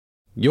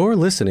You're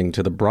listening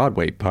to the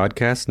Broadway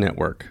Podcast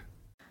Network.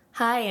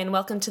 Hi, and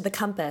welcome to The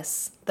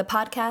Compass, the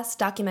podcast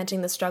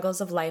documenting the struggles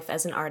of life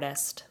as an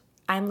artist.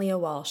 I'm Leah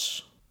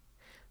Walsh.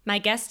 My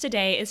guest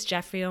today is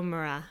Jeffrey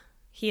Omura.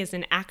 He is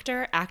an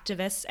actor,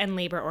 activist, and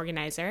labor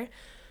organizer.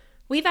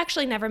 We've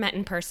actually never met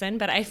in person,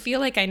 but I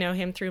feel like I know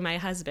him through my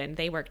husband.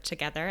 They work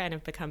together and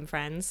have become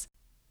friends.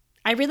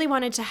 I really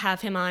wanted to have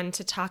him on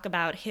to talk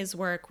about his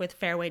work with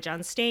Fair Wage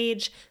on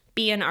Stage,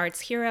 Be an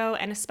Arts Hero,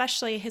 and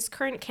especially his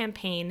current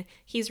campaign.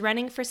 He's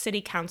running for city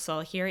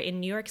council here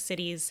in New York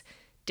City's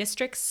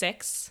District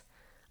 6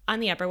 on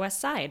the Upper West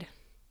Side.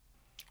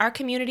 Our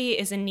community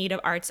is in need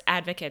of arts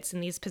advocates in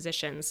these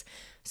positions,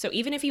 so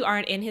even if you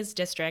aren't in his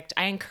district,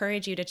 I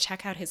encourage you to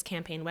check out his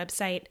campaign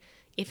website.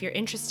 If you're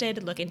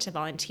interested, look into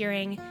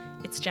volunteering.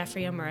 It's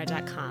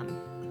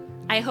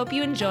jeffreyomura.com. I hope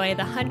you enjoy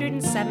the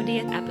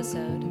 170th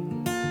episode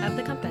of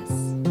The Compass.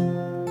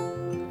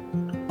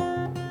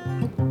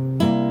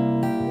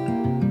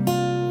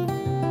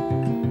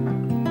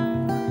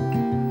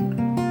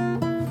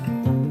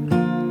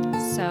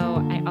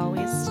 So I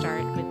always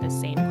start with the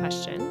same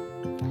question,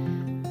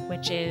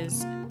 which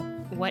is,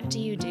 what do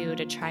you do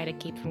to try to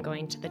keep from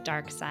going to the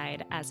dark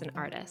side as an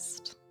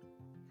artist?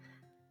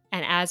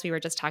 And as we were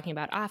just talking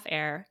about off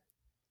air,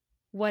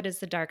 what does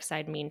the dark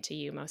side mean to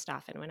you most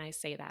often? When I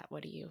say that,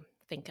 what do you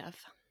think of?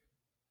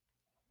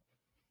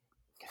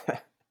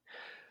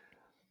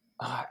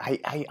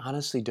 I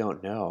honestly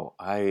don't know.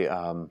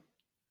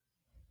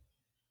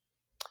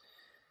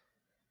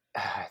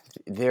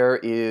 There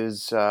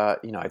is, I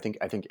think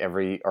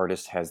every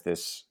artist has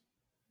this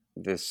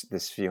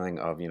feeling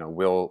of,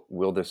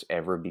 will this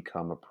ever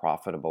become a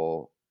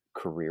profitable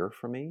career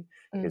for me?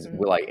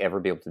 Will I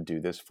ever be able to do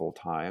this full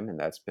time? And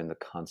that's been the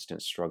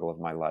constant struggle of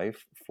my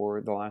life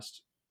for the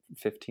last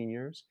 15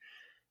 years.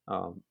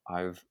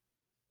 I've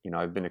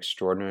been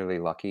extraordinarily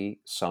lucky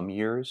some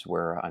years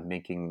where I'm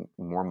making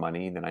more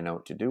money than I know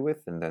what to do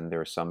with. And then there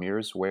are some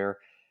years where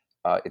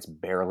it's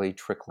barely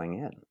trickling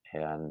in,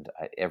 and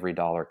every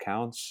dollar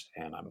counts,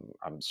 and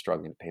I'm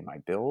struggling to pay my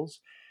bills.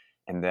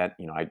 And that,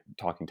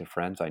 talking to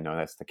friends, I know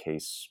that's the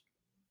case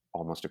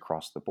almost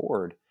across the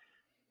board.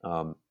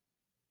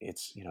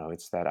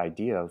 It's that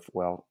idea of,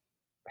 well,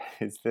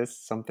 is this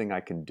something I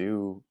can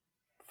do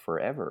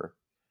forever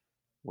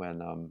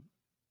when,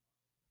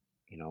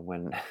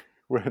 when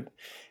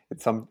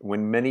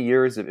when many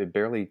years it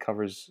barely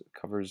covers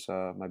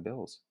my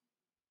bills.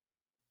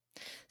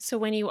 So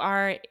when you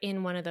are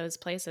in one of those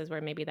places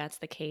where maybe that's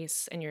the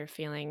case and you're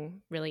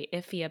feeling really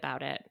iffy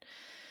about it,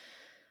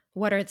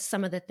 what are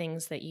some of the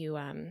things that you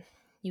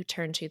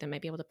turn to that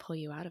might be able to pull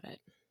you out of it?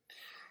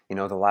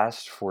 The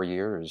last 4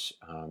 years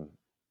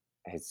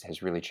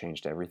has really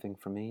changed everything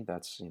for me.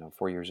 That's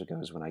 4 years ago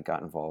is when I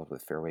got involved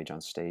with Fair Wage on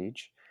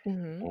Stage,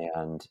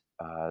 and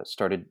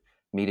started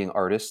meeting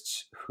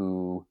artists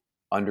who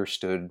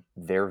understood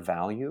their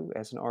value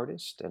as an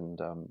artist, and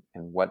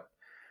what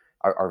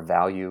our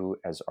value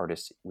as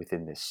artists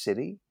within this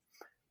city,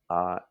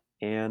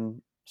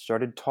 and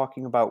started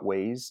talking about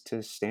ways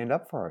to stand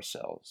up for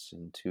ourselves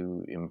and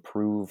to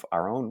improve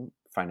our own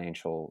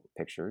financial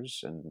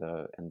pictures and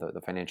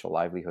the financial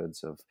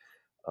livelihoods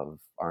of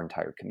our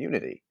entire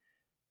community.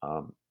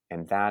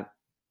 And that,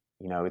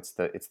 it's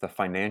the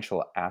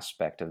financial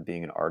aspect of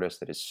being an artist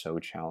that is so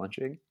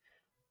challenging.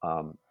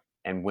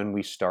 And when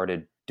we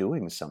started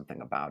doing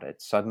something about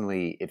it,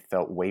 suddenly it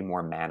felt way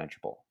more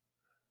manageable.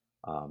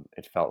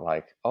 It felt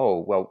like, oh,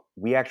 well,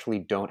 we actually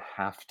don't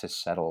have to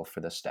settle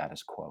for the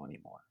status quo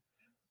anymore.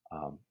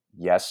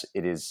 Yes,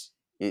 it is.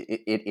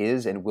 It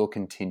is and will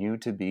continue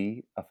to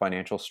be a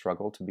financial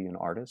struggle to be an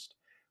artist,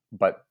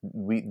 but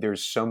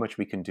there's so much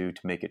we can do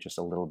to make it just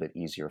a little bit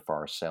easier for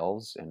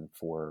ourselves and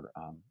for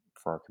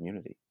our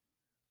community.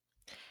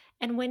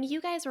 And when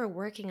you guys were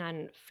working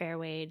on Fair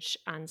Wage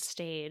on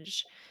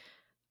Stage,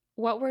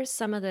 what were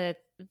some of the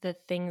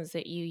things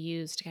that you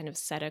used to kind of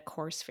set a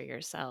course for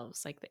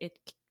yourselves? Like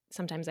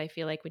sometimes I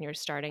feel like when you're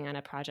starting on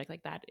a project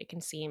like that, it can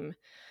seem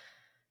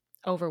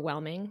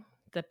overwhelming,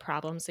 the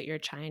problems that you're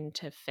trying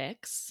to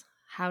fix.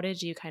 How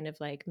did you kind of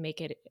like make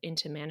it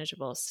into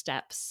manageable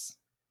steps?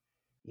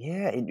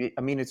 Yeah, it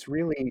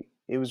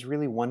was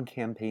really one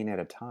campaign at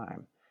a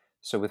time.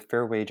 So with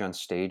Fair Wage on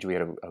Stage, we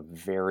had a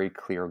very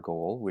clear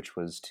goal, which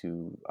was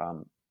to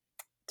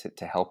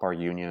help our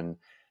union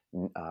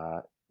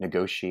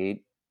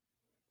negotiate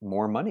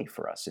more money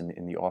for us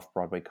in the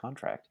off-Broadway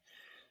contract.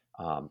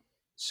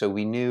 So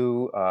we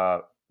knew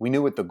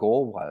what the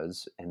goal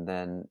was, and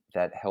then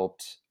that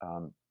helped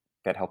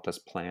us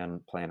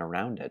plan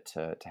around it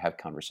to have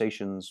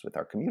conversations with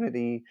our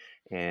community,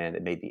 and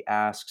it made the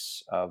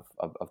asks of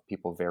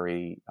people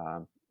very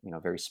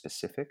very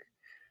specific.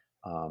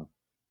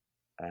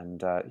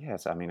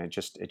 Yes, I mean,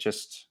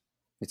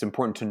 it's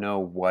important to know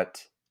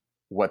what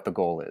the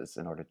goal is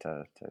in order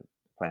to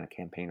plan a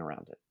campaign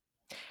around it.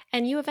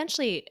 And you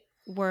eventually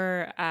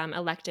were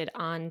elected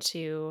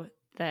onto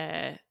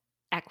the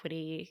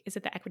equity, is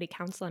it the Equity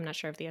Council? I'm not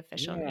sure of the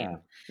official name.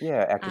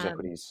 Yeah, Actors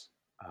Equities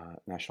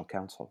National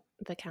Council.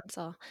 The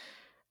council.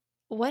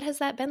 What has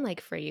that been like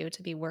for you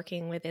to be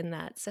working within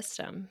that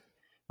system?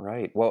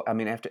 Right. Well, I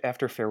mean,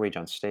 after Fair Wage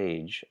on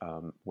Stage,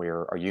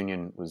 where our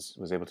union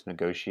was able to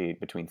negotiate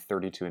between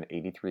 32 and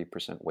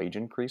 83% wage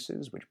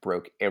increases, which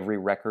broke every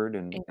record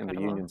in the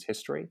Incredible. union's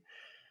history,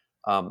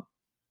 um,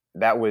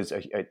 that was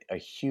a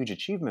huge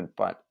achievement.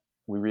 But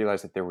we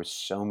realized that there was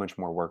so much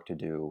more work to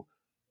do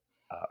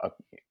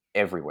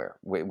everywhere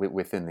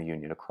within the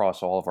union,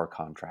 across all of our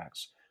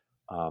contracts,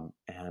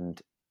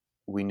 and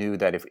we knew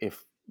that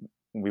if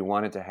we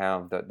wanted to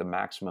have the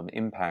maximum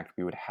impact,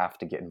 we would have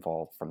to get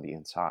involved from the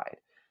inside,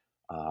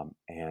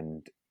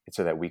 and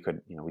so that we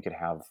could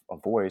have a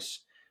voice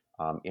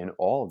in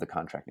all of the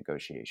contract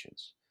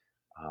negotiations.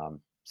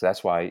 So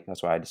that's why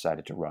I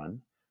decided to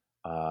run,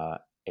 uh,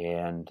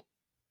 and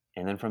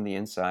and then from the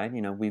inside,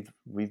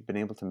 we've been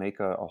able to make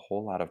a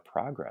whole lot of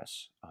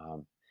progress.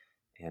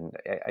 And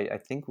I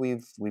think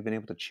we've been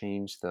able to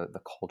change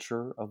the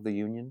culture of the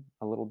union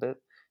a little bit.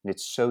 And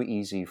it's so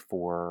easy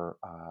for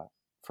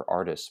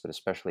artists, but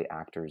especially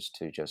actors,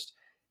 to just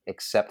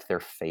accept their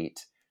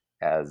fate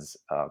as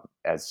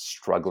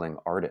struggling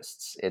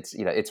artists.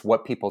 It's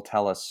what people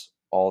tell us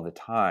all the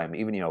time.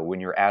 Even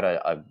when you're at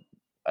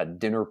a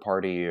dinner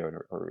party,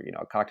 or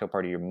a cocktail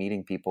party, you're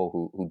meeting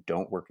people who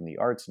don't work in the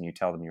arts, and you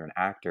tell them you're an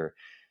actor.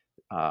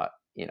 Uh,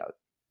 you know,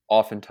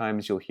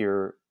 Oftentimes you'll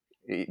hear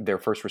their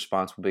first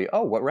response will be,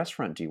 "Oh, what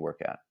restaurant do you work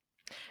at?"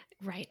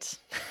 Right.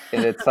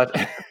 And it's such,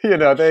 you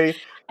know,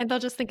 And they'll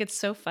just think it's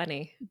so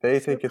funny. they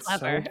So think it's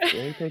clever. so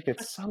they think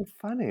it's so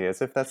funny,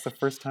 as if that's the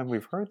first time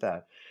we've heard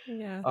that.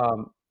 Yeah.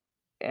 Um,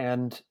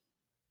 and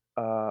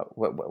what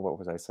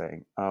was I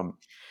saying?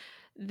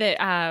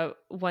 That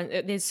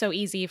it's so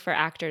easy for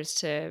actors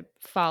to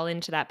fall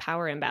into that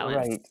power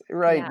imbalance.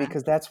 Right, Yeah.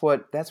 because that's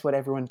what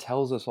everyone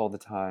tells us all the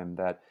time,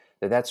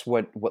 that's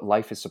what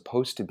life is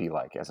supposed to be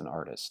like as an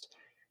artist.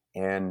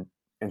 And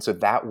so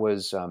that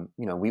was,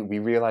 we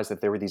realized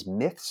that there were these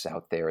myths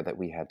out there that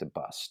we had to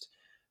bust.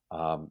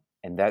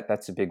 And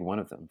that's a big one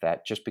of them,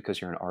 that just because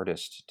you're an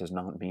artist does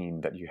not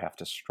mean that you have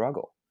to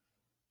struggle.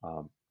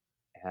 Um,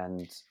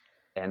 and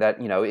that,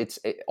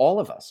 all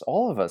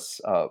of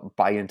us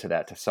buy into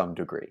that to some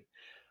degree.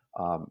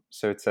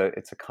 So it's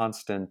a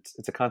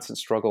constant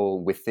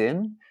struggle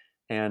within,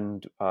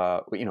 and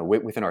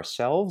within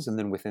ourselves, and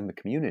then within the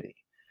community.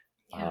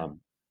 Yeah. Um,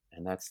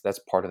 and that's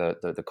part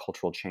of the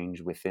cultural change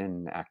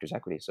within Actors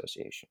Equity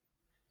Association.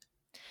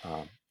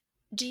 Um,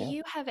 Do yeah.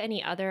 you have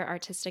any other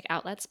artistic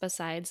outlets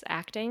besides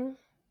acting?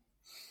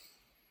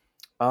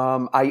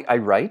 I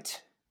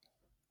write.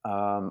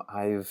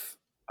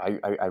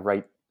 I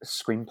write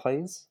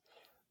screenplays.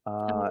 Oh,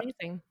 Uh,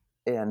 amazing.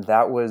 and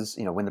that was,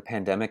 when the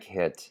pandemic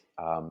hit,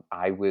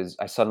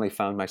 I suddenly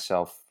found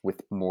myself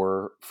with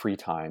more free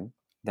time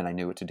than I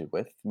knew what to do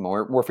with,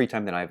 more free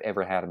time than I've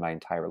ever had in my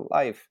entire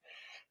life.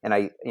 And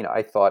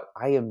I thought,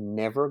 I am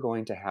never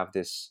going to have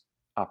this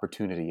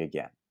opportunity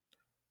again,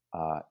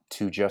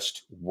 to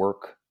just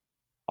work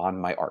on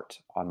my art,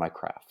 on my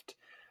craft.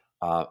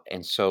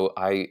 And so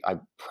I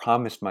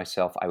promised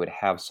myself I would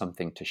have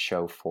something to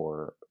show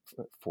for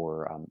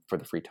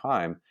the free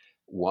time,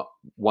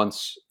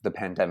 once the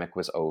pandemic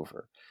was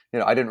over.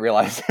 I didn't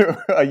realize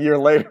a year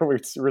later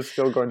we're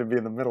still going to be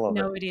in the middle of it.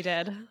 Nobody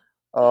did.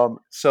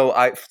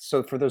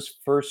 So for those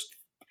first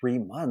 3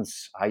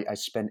 months, I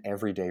spent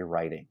every day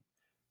writing,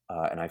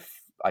 and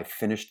I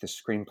finished the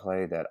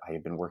screenplay that I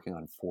had been working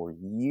on for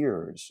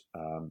years,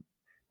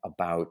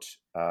 about.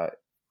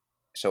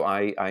 So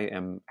I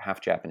am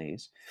half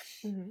Japanese,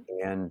 Mhm.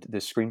 and the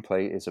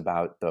screenplay is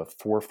about the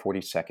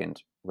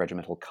 442nd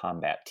Regimental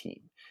Combat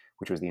Team,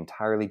 which was the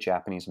entirely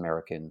Japanese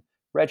American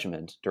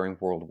regiment during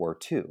World War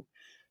II.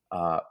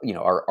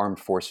 Our armed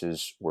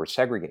forces were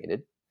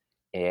segregated,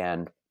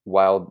 and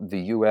while the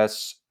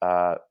U.S.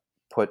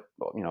 Put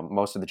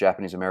most of the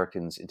Japanese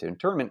Americans into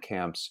internment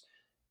camps,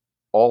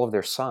 all of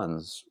their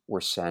sons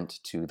were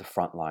sent to the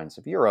front lines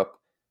of Europe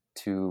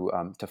to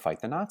fight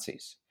the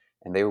Nazis,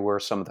 and they were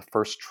some of the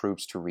first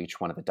troops to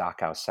reach one of the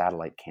Dachau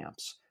satellite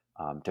camps,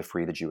 to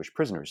free the Jewish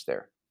prisoners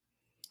there.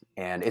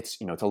 And it's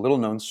a little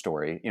known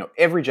story.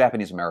 Every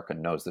Japanese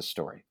American knows this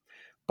story,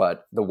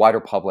 but the wider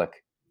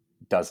public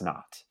does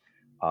not.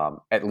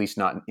 At least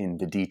not in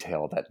the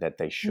detail that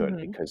they should,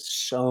 Mhm. because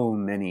so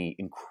many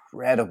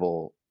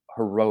incredible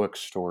heroic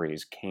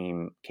stories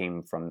came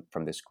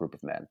from this group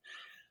of men.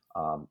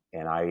 And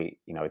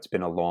it's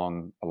been a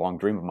long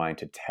dream of mine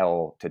to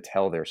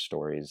tell their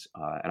stories,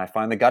 and I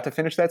finally got to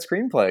finish that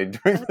screenplay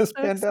during That's this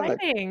so pandemic.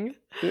 exciting.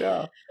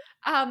 Yeah.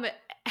 Um,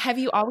 have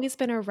you always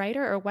been a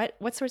writer, or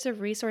what sorts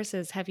of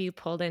resources have you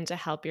pulled in to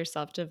help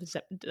yourself to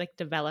like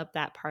develop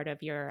that part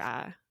of your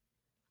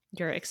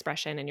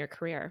expression and your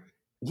career?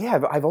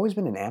 Yeah, I've always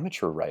been an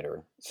amateur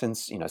writer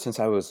since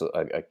I was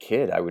a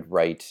kid. I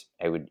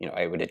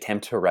would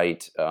attempt to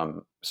write,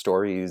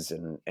 stories,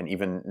 and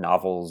even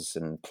novels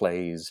and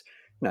plays.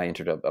 And I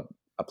entered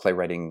a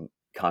playwriting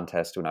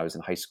contest when I was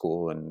in high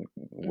school, and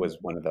was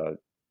Mhm. one of the,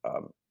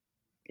 um,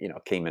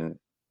 came in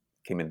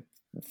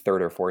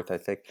third or fourth, I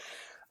think.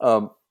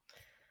 Um,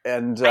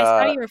 and I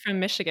saw you were from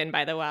Michigan,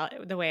 by the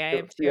way, I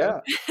am too.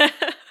 yeah,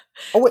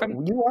 Oh, wait,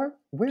 From you are?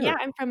 Yeah, Where?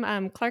 I'm from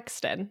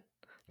Clarkston,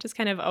 just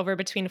kind of over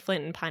between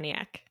Flint and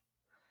Pontiac.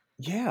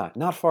 Yeah,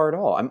 not far at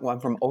all. I'm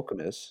from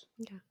Okemos,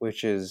 Yeah,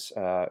 which is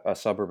a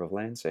suburb of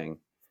Lansing.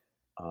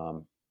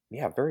 Um,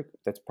 yeah,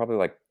 that's probably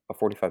like a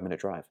 45-minute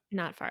drive.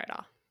 not far at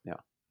all. Yeah.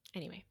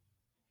 Anyway,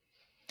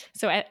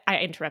 so I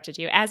interrupted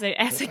you. As a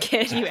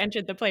kid, you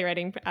entered the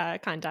playwriting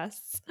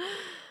contests.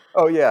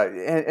 Oh yeah,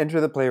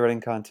 enter the playwriting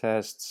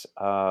contests.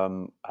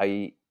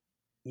 I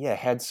yeah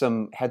had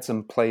some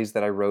plays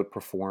that I wrote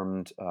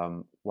performed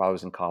while I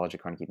was in college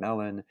at Carnegie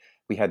Mellon.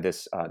 We had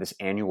this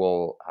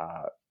annual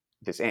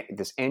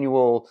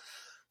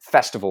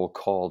festival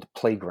called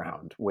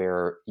Playground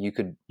where you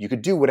could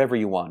do whatever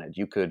you wanted.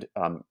 You could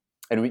and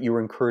you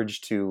were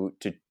encouraged to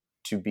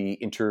be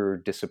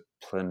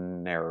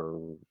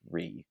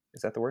interdisciplinary.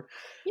 Is that the word?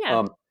 Yeah.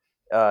 Um,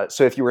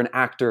 so if you were an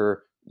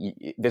actor,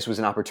 this was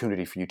an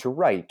opportunity for you to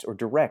write or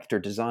direct or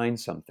design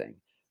something.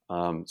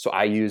 So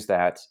I used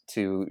that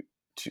to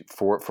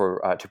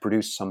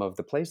produce some of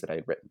the plays that I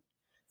had written,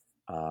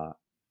 uh,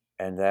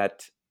 and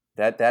that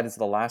is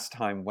the last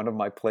time one of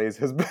my plays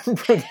has been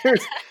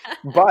produced.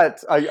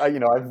 But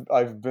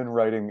I've been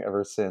writing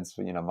ever since.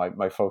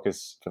 My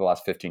focus for the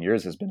last 15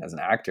 years has been as an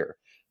actor.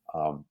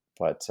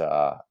 But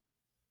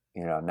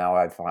now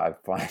I've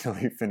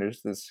finally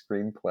finished this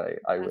screenplay.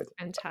 I would,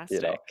 That's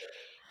you know, fantastic.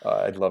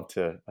 I'd love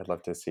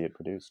to see it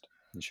produced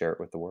and share it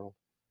with the world.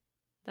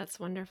 That's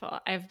wonderful.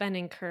 I've been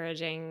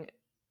encouraging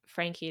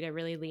Frankie to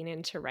really lean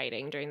into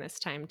writing during this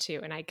time too,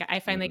 and I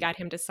finally Mhm. got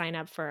him to sign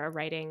up for a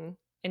writing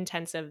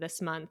intensive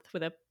this month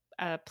with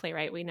a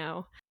playwright we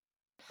know.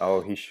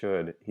 Oh, he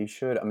should. He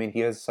should. I mean, he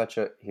has such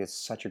a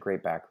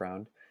great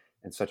background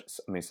and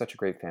such a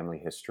great family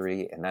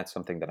history, and that's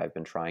something that I've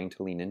been trying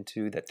to lean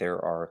into. That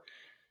there are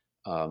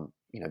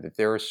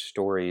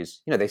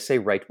stories. They say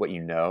write what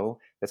you know.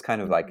 That's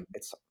kind of like Mhm.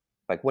 it's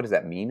like what does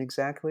that mean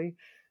exactly?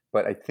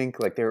 But I think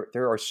like there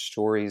are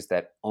stories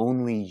that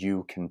only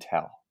you can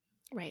tell,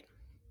 Right.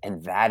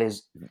 and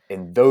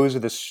those are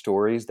the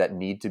stories that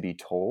need to be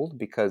told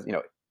because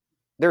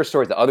there are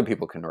stories that other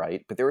people can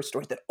write, but there are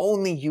stories that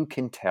only you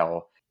can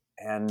tell,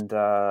 and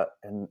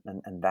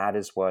that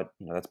is what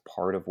that's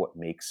part of what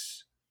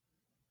makes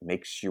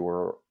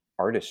your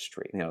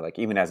artistry. Like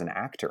even as an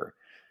actor,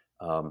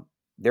 um,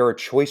 there are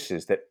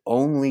choices that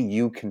only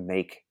you can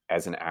make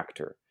as an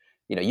actor.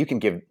 You can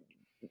give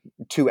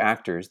two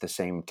actors the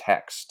same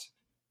text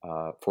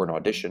for an Mhm.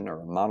 audition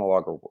or a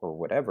monologue or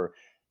whatever,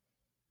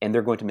 and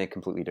they're going to make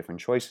completely different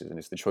choices. And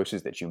it's the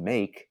choices that you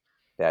make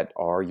that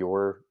are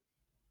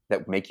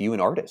that make you an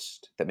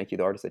artist, that make you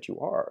the artist that you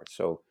are.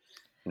 So,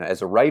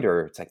 as a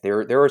writer, it's like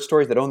there are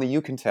stories that only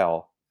you can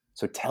tell.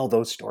 So tell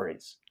those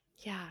stories.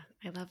 Yeah,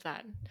 I love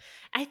that.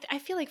 I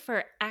feel like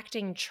for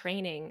acting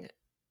training,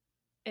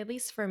 at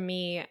least for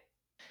me,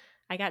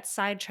 I got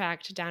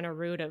sidetracked down a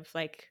route of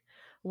like,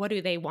 what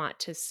do they want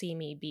to see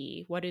me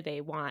be? What do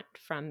they want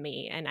from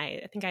me? And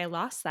I think I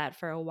lost that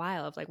for a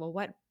while of like, well,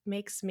 what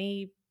makes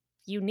me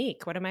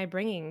unique? What am I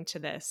bringing to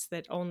this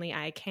that only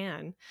I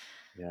can?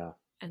 Yeah.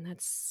 And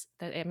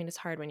that. I mean, it's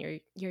hard when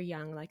you're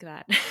young like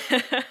that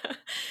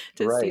to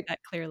see Right.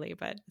 that clearly,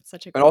 but it's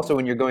such a And cool. also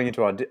when you're going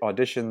into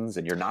auditions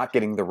and you're not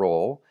getting the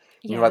role,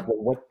 and you're Yeah. like,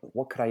 well,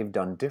 what could I have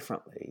done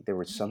differently? There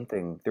was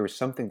something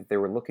that they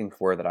were looking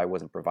for that I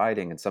wasn't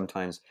providing. And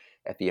sometimes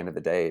at the end of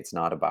the day, it's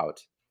not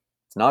about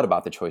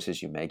the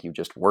choices you make. You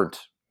just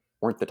weren't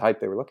the type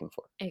they were looking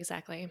for.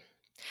 Exactly.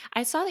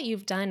 I saw that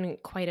you've done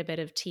quite a bit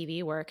of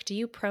TV work. Do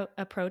you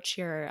approach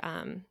your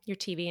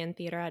TV and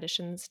theater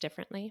auditions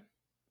differently?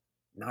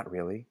 Not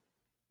really.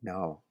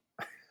 No.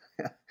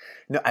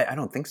 No, I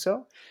don't think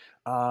so.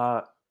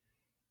 Uh,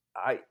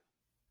 I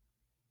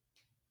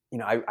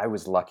I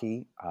was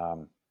lucky.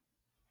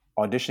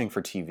 Auditioning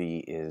for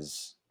TV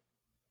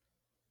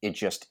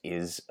just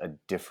is a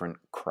different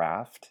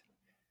craft,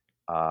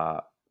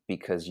 uh,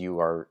 because you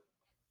are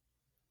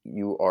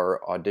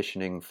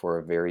auditioning for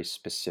a very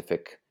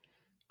specific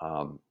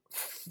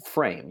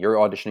frame. You're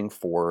auditioning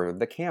for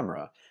the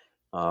camera,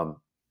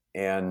 um,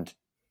 and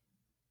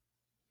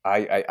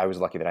I was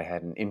lucky that I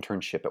had an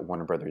internship at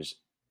Warner Brothers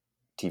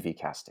TV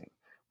casting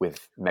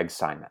with Meg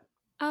Simon,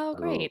 Oh,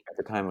 who great. at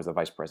the time was the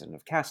vice president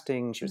of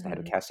casting. She was the head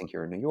of Mhm. casting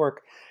here in New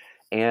York,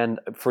 and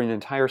for an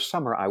entire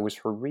summer, I was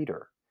her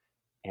reader,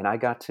 and I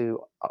got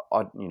to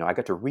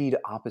read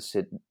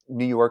opposite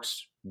New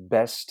York's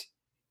best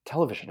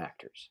television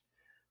actors.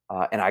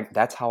 And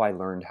that's how I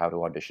learned how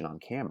to audition on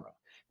camera.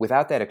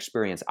 Without that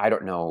experience, I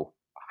don't know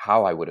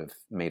how I would have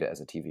made it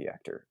as a TV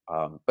actor.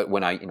 But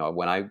when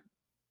I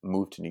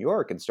moved to New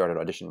York and started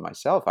auditioning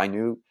myself, I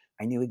knew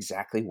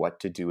exactly what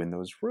to do in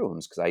those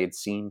rooms because I had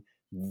seen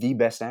the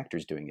best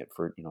actors doing it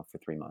for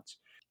 3 months.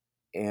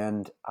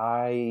 And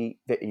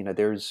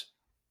there's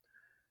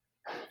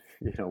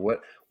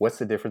what's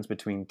the difference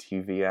between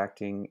TV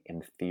acting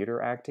and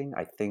theater acting?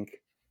 I think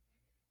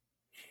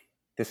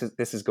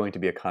this is going to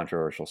be a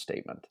controversial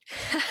statement.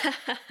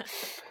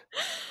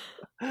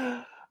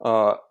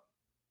 Uh,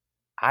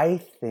 I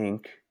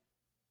think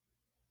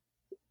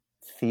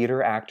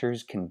theater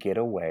actors can get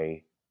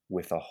away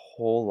with a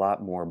whole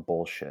lot more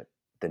bullshit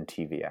than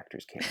TV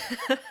actors can.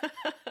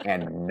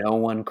 And no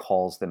one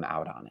calls them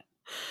out on it.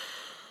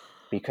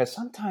 Because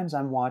sometimes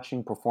I'm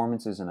watching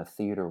performances in a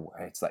theater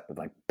where it's like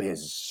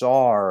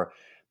bizarre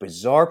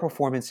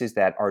performances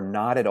that are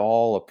not at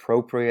all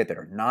appropriate, that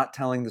are not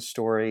telling the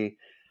story,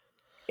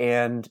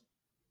 and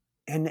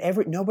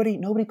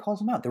nobody calls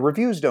them out. The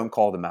reviews don't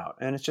call them out,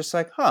 and it's just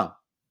like, huh?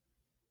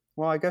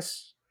 Well, I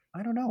guess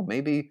I don't know.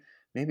 Maybe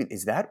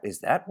is that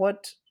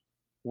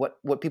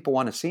what people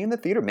want to see in the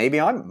theater? Maybe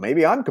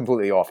I'm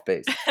completely off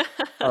base.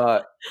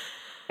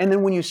 And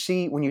then when you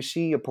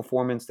see a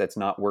performance that's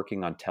not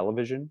working on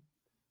television,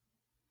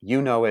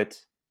 you know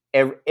it.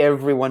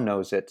 Everyone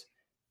knows it.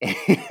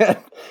 And,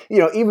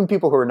 even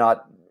people who are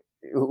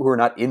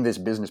not in this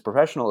business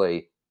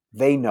professionally,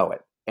 they know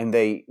it, and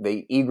they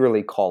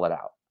eagerly call it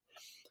out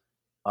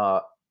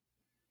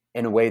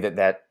in a way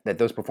that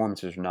those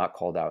performances are not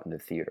called out in the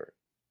theater.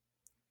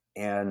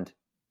 And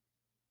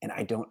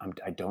I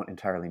don't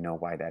entirely know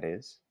why that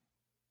is.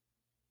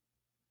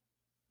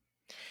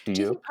 Do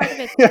Do you you? think part of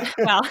it,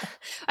 well,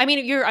 I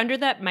mean, you're under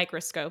that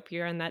microscope,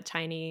 you're in that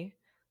tiny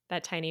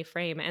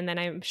frame, and then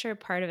I'm sure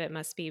part of it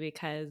must be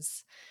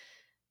because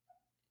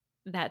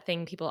that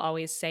thing people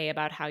always say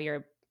about how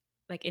you're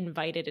like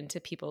invited into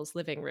people's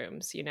living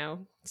rooms,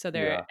 So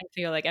Yeah. I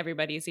feel like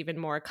everybody's even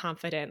more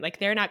confident. Like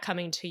they're not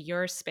coming to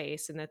your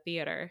space in the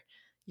theater.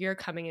 You're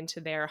coming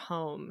into their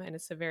home, and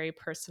it's a very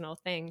personal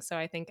thing. So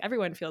I think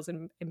everyone feels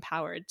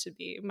empowered to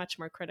be much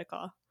more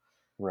critical.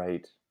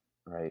 Right.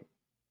 Right.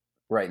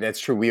 Right. That's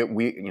true.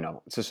 We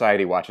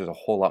society watches a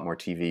whole lot more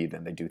TV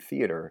than they do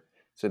theater,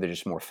 so they're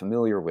just more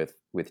familiar with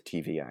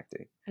TV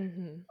acting.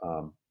 Hmm.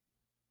 Um,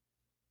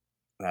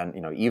 and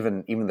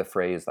even the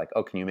phrase like,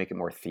 "Oh, can you make it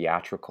more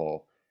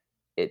theatrical?"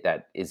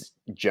 That is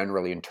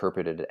generally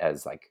interpreted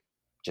as like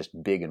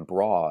just big and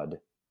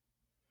broad,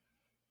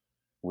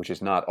 which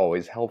is not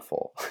always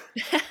helpful.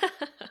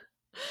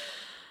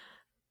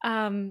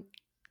 um,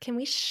 can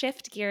we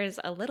shift gears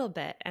a little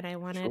bit? And I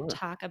want to Sure.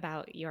 talk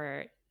about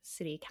your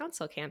city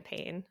council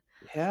campaign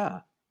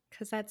Yeah.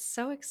 because that's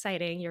so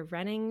exciting. You're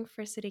running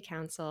for city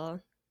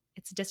council.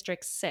 It's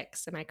District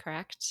 6, am I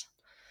correct?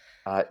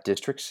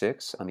 District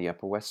 6 on the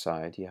Upper West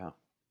Side. Yeah.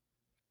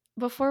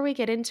 Before we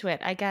get into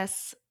it, I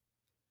guess,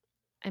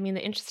 I mean,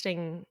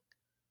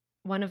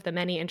 one of the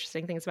many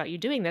interesting things about you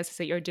doing this is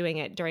that you're doing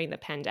it during the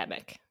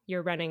pandemic.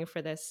 You're running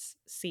for this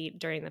seat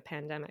during the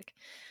pandemic.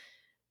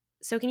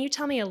 So, can you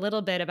tell me a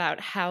little bit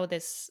about how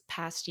this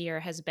past year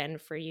has been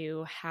for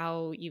you,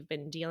 how you've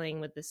been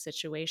dealing with this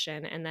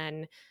situation, and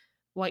then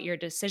what your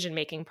decision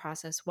making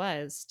process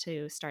was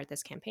to start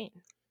this campaign?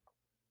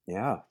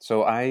 Yeah.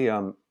 So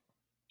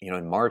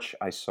in March,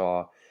 I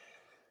saw,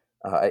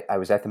 I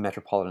was at the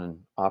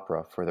Metropolitan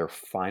Opera for their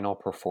final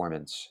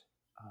performance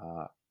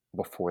uh,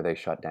 before they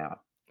shut down.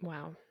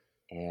 Wow.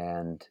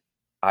 And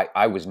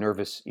I was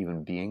nervous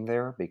even being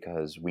there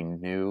because we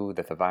knew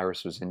that the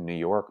virus was in New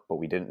York, but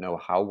we didn't know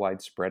how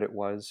widespread it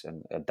was.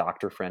 And a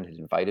doctor friend had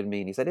invited me,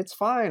 and he said, "It's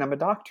fine. I'm a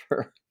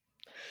doctor.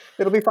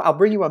 It'll be fine. I'll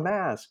bring you a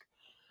mask."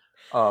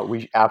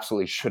 We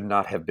absolutely should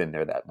not have been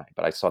there that night,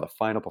 but I saw the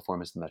final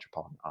performance of the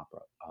Metropolitan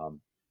Opera.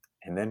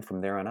 And then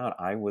from there on out,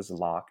 I was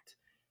locked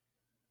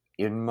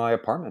in my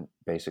apartment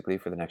basically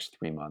for the next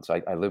 3 months.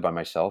 I live by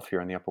myself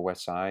here on the Upper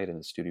West Side in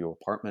a studio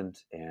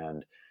apartment,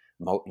 and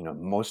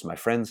most of my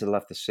friends had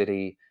left the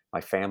city. My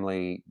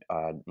family,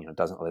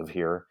 doesn't live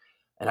here,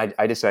 and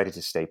I decided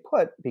to stay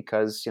put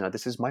because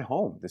this is my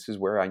home. This is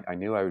where I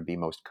knew I would be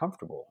most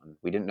comfortable, and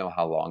we didn't know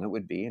how long it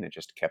would be, and it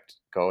just kept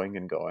going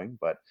and going.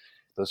 But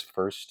those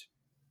first,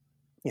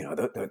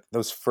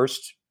 those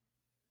first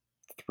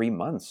 3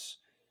 months,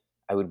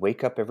 I would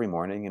wake up every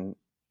morning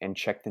and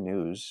check the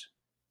news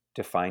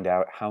to find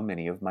out how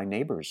many of my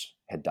neighbors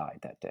had died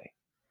that day.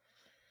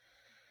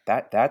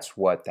 That's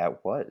what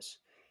that was.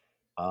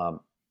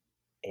 Um,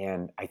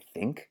 and I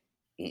think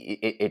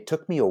it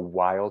took me a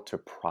while to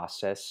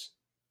process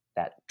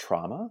that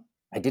trauma.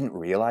 I didn't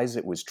realize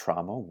it was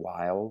trauma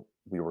while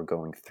we were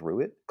going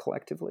through it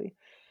collectively,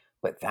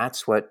 but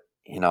that's what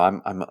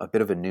I'm a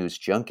bit of a news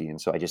junkie,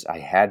 and so I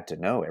had to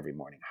know every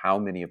morning how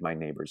many of my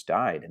neighbors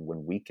died, and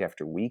when week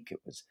after week it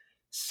was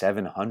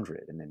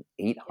 700 and then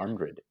Yeah.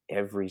 800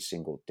 every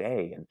single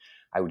day. And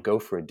I would go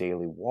for a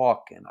daily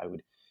walk, and I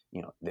would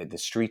the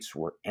streets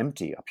were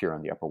empty up here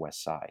on the Upper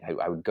West Side.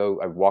 I would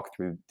walk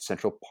through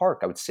Central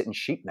Park. I would sit in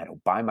Sheep Meadow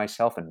by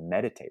myself and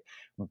meditate.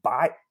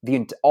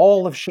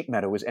 All of Sheep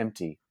Meadow was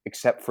empty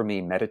except for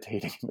me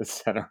meditating in the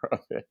center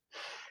of it,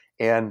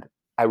 and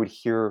I would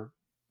hear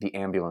the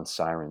ambulance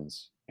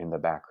sirens in the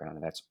background,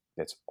 and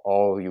that's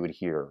all you would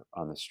hear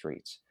on the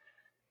streets.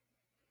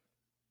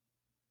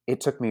 It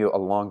took me a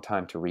long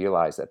time to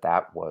realize that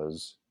that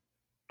was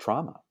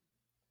trauma,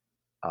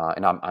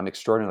 and I'm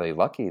extraordinarily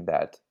lucky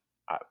that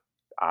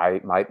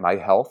my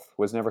health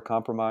was never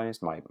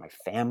compromised. My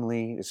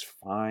family is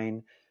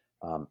fine.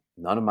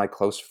 None of my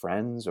close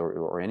friends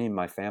or any of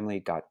my family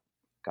got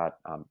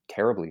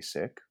terribly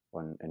sick,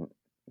 and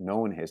no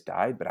one has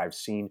died. But I've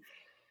seen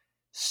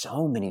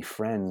so many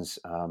friends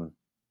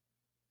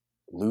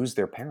lose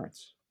their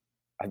parents.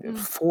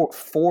 Mm.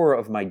 Four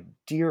of my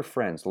dear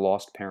friends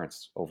lost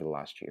parents over the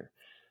last year,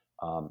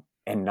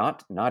 and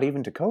not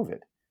even to COVID,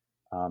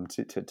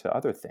 to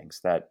other things.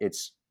 That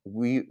it's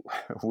we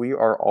we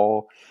are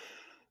all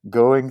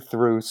going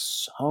through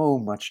so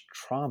much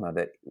trauma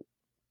that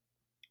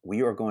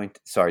we are going to,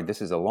 sorry,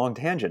 this is a long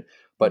tangent,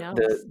 but No,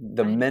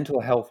 the fine. mental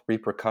health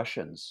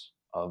repercussions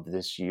of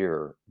this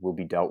year will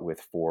be dealt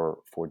with for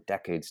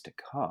decades to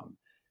come.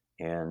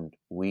 And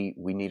we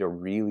need a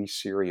really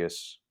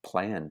serious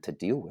plan to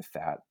deal with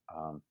that,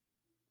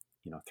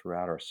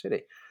 throughout our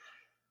city.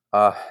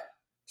 Uh,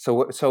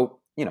 so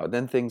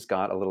then things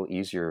got a little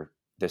easier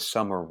this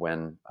summer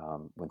when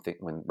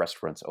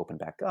restaurants opened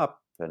back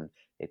up and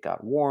it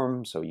got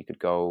warm, so you could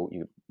go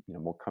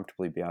more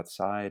comfortably be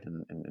outside,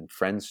 and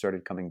friends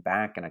started coming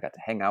back, and I got to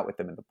hang out with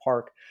them in the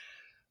park.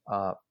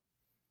 Uh,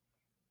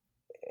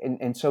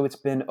 and so it's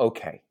been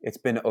okay. It's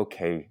been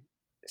okay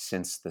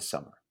since the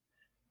summer.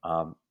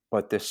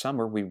 But this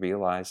summer we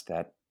realized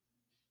that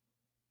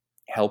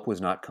help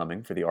was not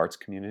coming for the arts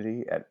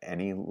community at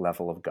any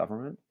level of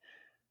government,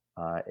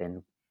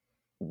 and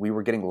we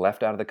were getting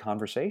left out of the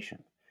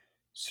conversation.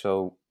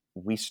 So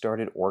we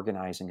started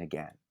organizing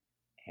again,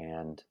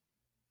 and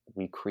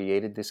we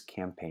created this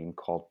campaign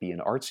called Be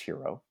an Arts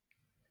Hero,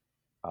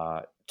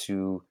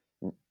 to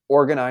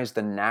organize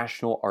the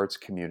national arts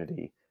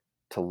community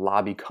to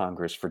lobby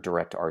Congress for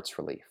direct arts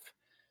relief.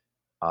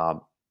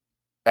 Um,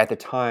 at the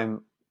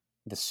time,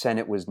 the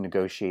Senate was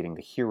negotiating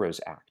the HEROES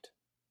Act,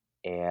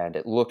 and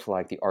it looked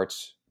like the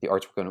arts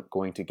were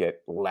going to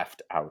get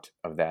left out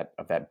of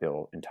that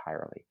bill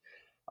entirely.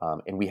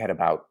 And we had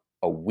about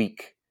a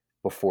week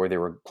before they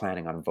were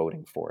planning on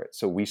voting for it.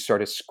 So we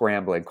started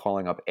scrambling,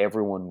 calling up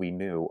everyone we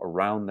knew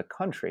around the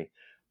country,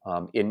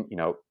 in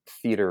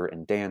theater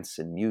and dance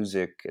and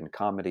music and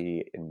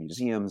comedy and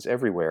museums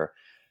everywhere.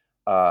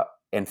 Uh,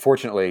 and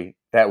fortunately,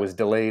 that was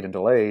delayed and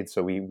delayed,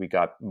 so we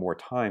got more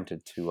time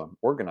to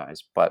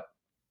organize. But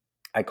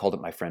I called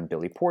up my friend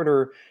Billy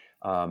Porter,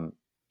 um,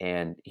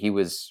 and he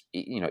was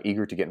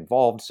eager to get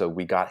involved. So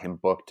we got him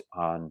booked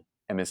on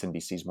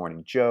MSNBC's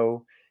Morning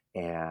Joe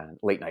and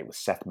Late Night with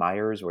Seth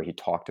Meyers, where he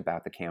talked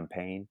about the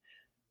campaign.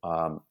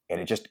 And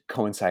it just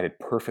coincided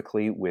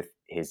perfectly with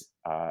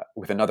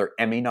with another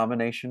Emmy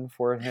nomination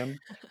for him.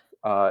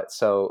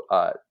 So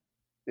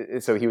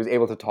he was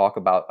able to talk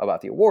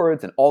about the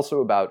awards and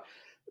also about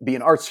being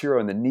an arts hero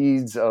and the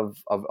needs of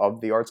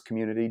the arts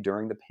community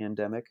during the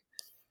pandemic.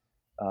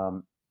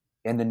 Um,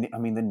 and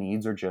the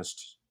needs are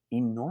just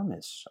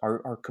enormous.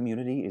 Our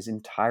community is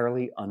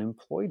entirely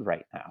unemployed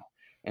right now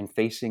and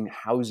facing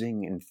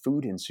housing and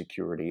food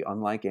insecurity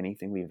unlike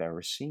anything we've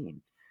ever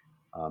seen.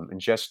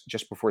 And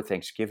just before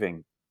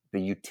Thanksgiving,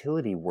 the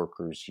Utility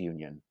Workers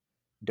Union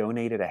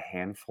donated a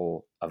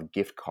handful of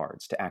gift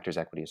cards to Actors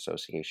Equity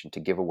Association to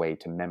give away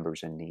to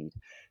members in need,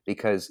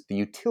 because the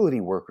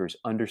utility workers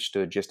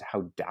understood just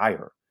how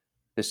dire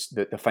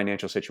the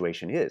financial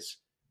situation is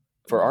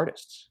for Mm.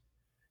 artists.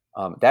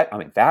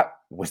 That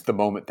was the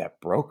moment that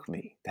broke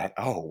me. That,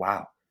 oh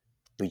wow,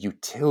 the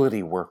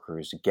utility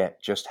workers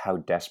get just how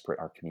desperate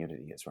our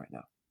community is right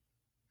now.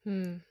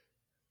 Hmm.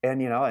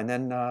 And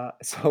then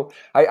so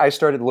I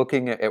started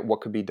looking at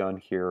what could be done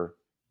here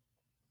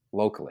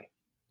locally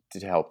to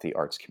help the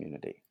arts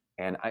community.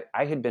 And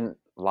I had been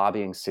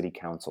lobbying city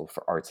council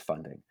for arts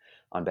funding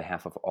on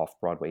behalf of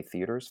off-Broadway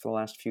theaters for the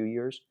last few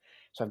years.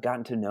 So I've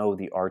gotten to know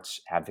the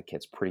arts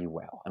advocates pretty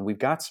well, and we've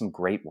got some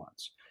great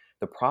ones.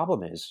 The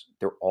problem is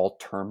they're all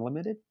term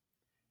limited,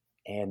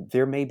 and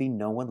there may be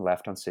no one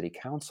left on city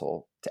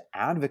council to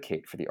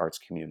advocate for the arts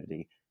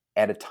community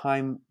at a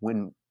time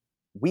when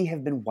we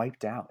have been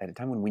wiped out, at a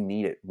time when we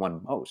need it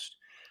one most.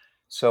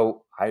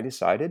 So I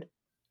decided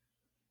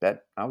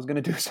that I was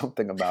going to do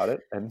something about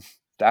it. And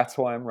that's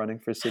why I'm running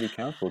for city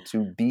council,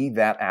 to be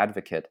that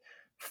advocate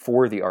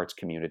for the arts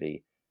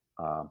community,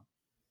 um,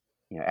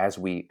 as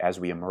we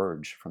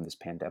emerge from this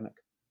pandemic.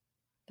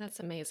 That's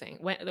amazing.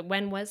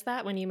 When was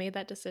that? When you made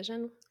that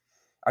decision?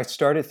 I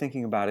started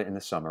thinking about it in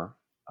the summer,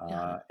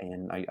 Uh-huh.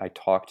 and I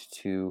talked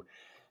to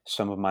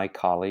some of my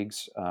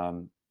colleagues,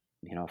 from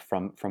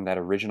that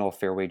original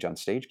Fair Wage on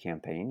Stage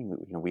campaign.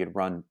 We had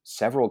run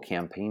several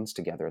campaigns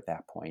together at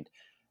that point,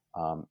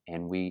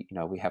 and we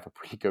have a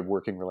pretty good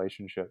working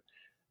relationship.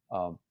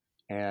 Um,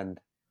 and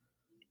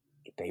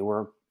they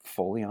were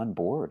fully on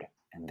board,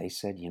 and they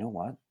said, "You know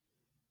what?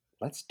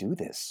 Let's do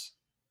this."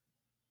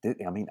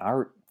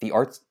 The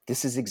arts.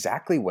 This is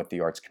exactly what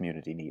the arts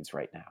community needs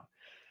right now.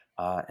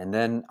 And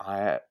then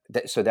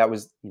so that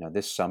was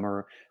this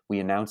summer. We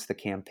announced the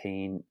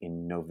campaign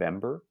in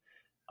November,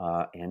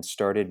 and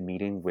started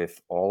meeting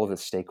with all of the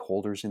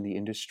stakeholders in the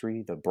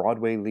industry: the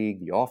Broadway League,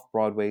 the Off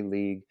Broadway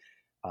League,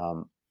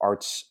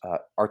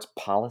 arts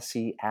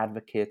policy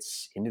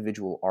advocates,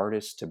 individual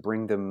artists, to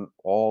bring them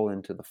all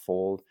into the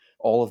fold,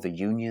 all of the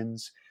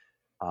unions,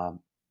 um,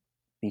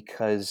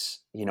 because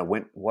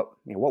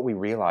what we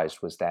realized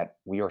was that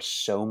we are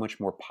so much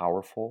more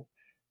powerful,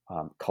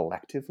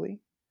 collectively,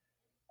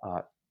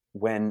 uh,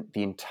 when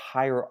the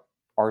entire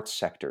arts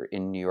sector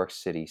in New York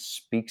City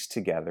speaks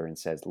together and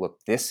says, look,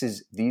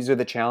 these are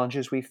the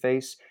challenges we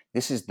face.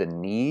 This is the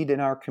need in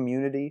our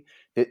community.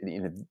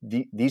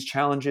 These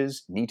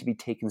challenges need to be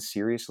taken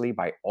seriously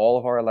by all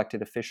of our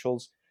elected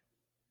officials.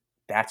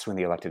 That's when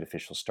the elected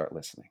officials start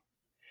listening.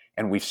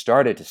 And we've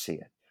started to see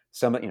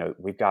it.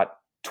 We've got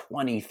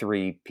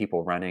 23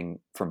 people running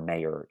for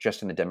mayor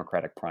just in the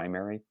Democratic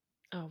primary.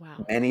 Oh,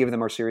 wow. Many of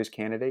them are serious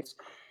candidates.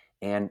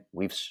 And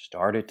we've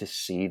started to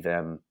see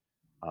them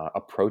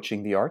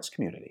approaching the arts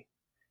community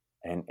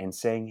and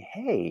saying,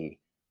 hey,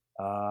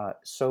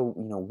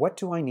 what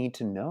do I need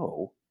to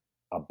know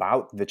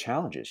about the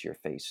challenges you're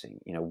facing?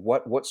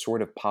 What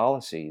sort of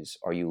policies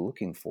are you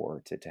looking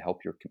for to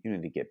help your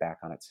community get back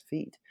on its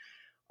feet?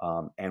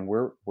 And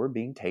we're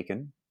being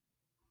taken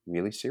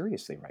really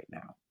seriously right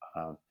now.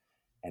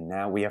 And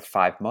now we have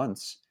 5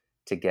 months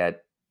to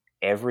get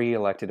every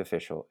elected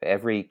official,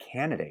 every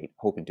candidate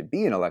hoping to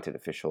be an elected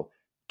official,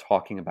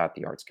 talking about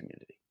the arts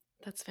community.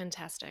 That's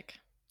fantastic.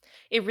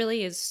 It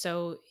really is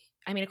so,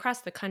 I mean,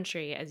 across the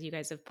country, as you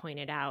guys have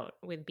pointed out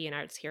with Be an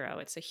Arts Hero,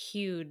 it's a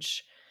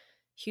huge,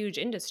 huge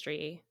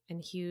industry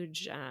and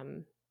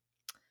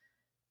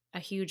a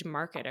huge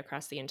market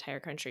across the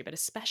entire country, but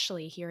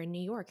especially here in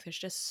New York, there's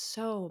just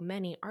so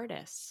many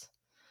artists.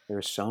 There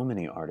are so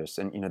many artists,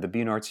 and the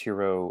Be an Arts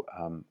Hero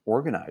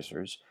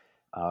organizers,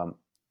 um,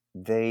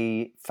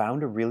 they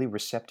found a really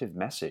receptive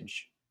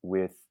message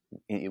within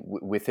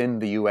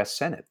the U.S.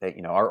 Senate.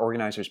 Our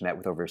organizers met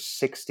with over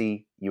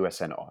 60 U.S.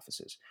 Senate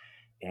offices,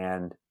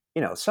 and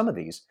some of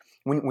these,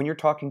 when you're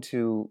talking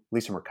to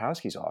Lisa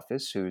Murkowski's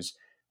office, who's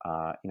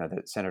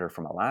the senator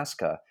from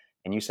Alaska,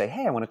 and you say,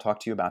 "Hey, I want to talk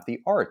to you about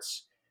the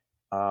arts."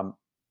 Um,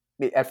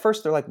 at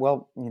first, they're like,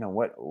 "Well,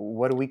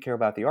 what do we care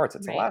about the arts?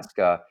 It's Right.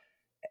 Alaska."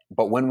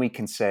 But when we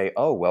can say,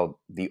 oh, well,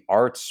 the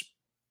arts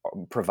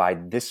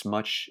provide this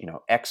much,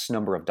 X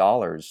number of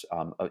dollars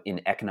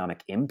in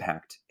economic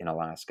impact in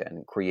Alaska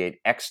and create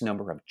X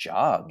number of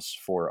jobs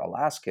for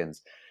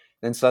Alaskans,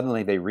 then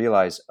suddenly they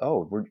realize,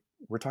 oh,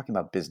 we're talking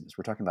about business.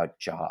 We're talking about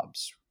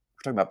jobs.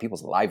 We're talking about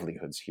people's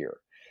livelihoods here.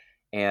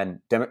 And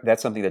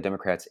that's something that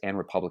Democrats and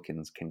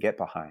Republicans can get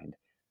behind.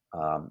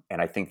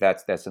 And I think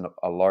that's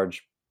a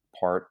large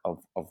part of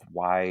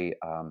why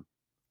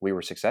we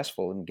were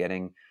successful in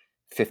getting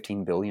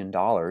 $15 billion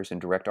in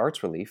direct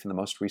arts relief in the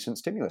most recent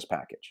stimulus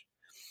package.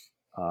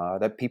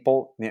 That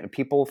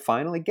people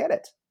finally get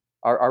it.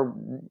 Our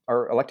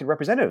elected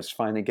representatives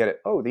finally get it.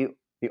 Oh, the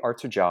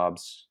arts are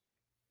jobs.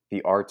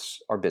 The arts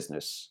are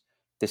business.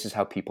 This is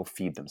how people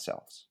feed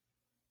themselves.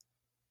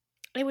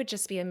 It would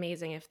just be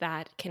amazing if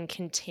that can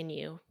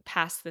continue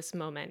past this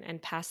moment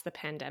and past the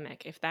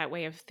pandemic, if that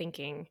way of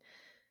thinking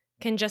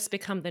can just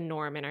become the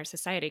norm in our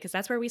society. Because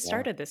that's where we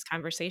started this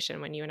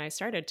conversation when you and I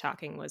started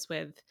talking, was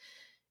with,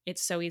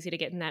 it's so easy to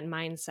get in that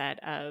mindset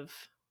of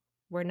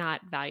we're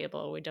not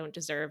valuable, we don't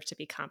deserve to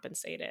be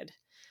compensated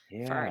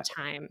for our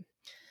time.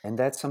 And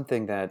that's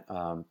something that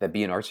that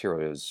Be an Arts Hero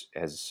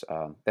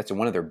that's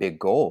one of their big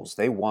goals.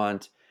 They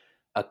want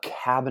a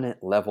cabinet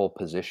level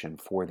position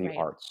for the Right.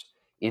 arts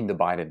in the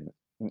Biden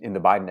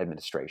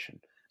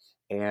administration,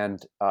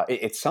 and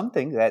it's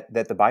something that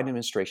the Biden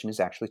administration is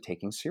actually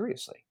taking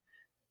seriously.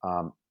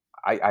 Um,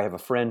 I have a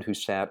friend who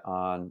sat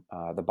on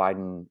the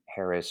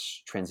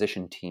Biden-Harris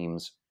transition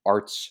team's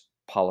arts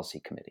policy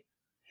committee,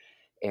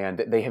 and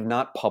they have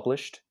not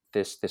published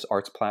this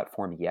arts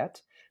platform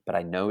yet, but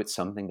I know it's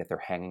something that they're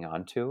hanging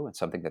on to and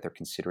something that they're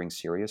considering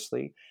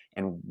seriously.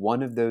 And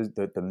one of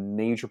the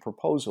major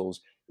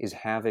proposals is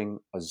having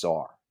a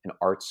czar, an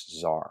arts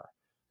czar,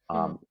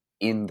 Mm.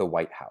 in the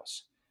White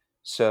House.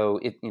 So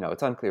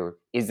it's unclear,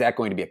 is that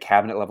going to be a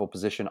cabinet level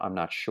position? I'm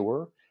not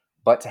sure,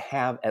 but to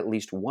have at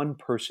least one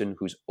person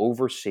who's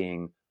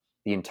overseeing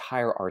the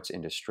entire arts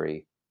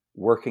industry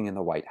working in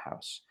the White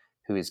House,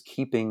 who's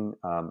keeping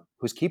the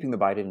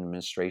Biden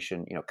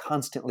administration,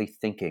 constantly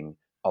thinking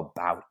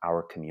about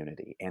our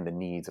community and the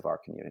needs of our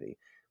community,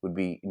 would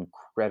be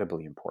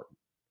incredibly important.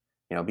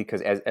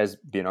 Because as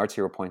Be an Arts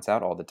Hero points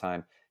out all the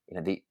time,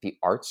 the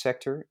arts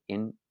sector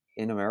in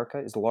America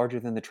is larger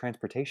than the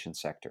transportation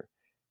sector,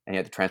 and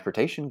yet the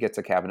transportation gets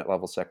a cabinet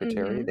level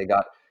secretary. Mm-hmm. They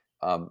got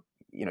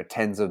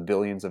tens of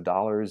billions of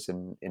dollars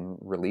in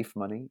relief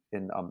money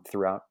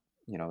throughout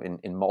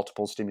in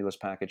multiple stimulus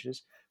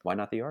packages. Why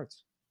not the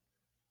arts?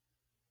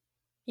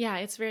 Yeah,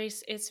 it's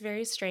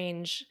very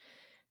strange.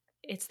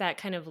 It's that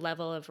kind of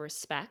level of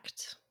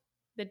respect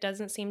that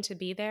doesn't seem to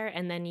be there,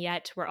 and then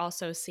yet we're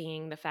also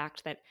seeing the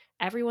fact that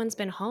everyone's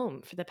been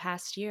home for the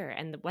past year,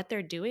 and what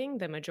they're doing,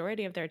 the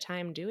majority of their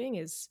time doing,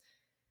 is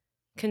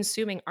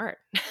consuming art.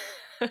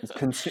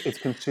 It's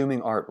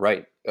consuming art,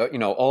 right?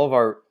 All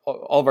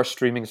of our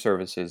streaming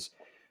services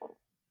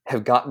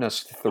have gotten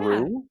us Yeah.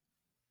 through.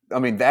 I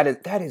mean, that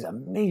is a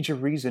major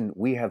reason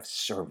we have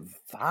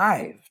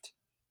survived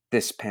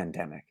this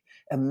pandemic.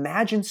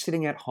 Imagine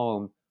sitting at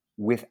home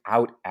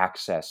without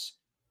access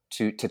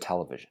to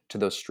television, to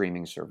those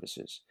streaming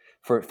services.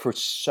 For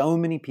so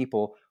many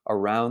people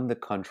around the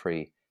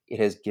country, it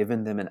has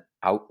given them an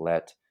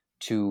outlet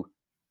to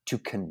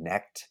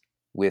connect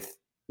with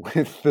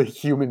with the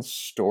human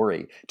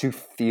story, to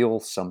feel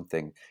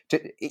something,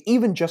 to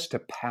even just to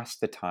pass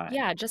the time.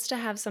 Yeah, just to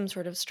have some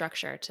sort of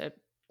structure to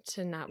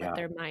not let Yeah.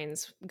 their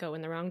minds go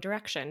in the wrong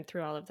direction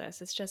through all of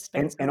this. It's just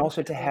been so And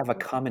also to incredibly have a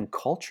important. common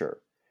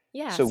culture.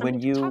 Yeah, So something when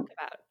to talk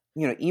about.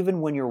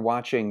 even when you're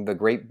watching the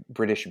Great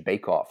British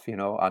Bake Off,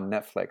 on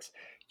Netflix,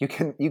 you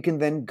can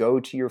then go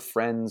to your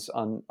friends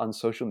on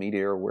social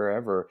media or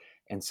wherever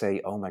and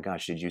say, "Oh my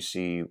gosh, did you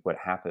see what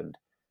happened?"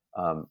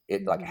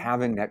 It like Mhm.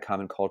 having that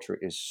common culture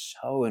is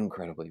so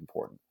incredibly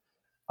important,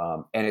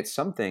 and it's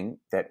something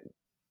that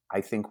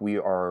I think we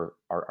are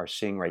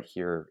seeing right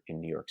here in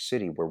New York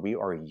City, where we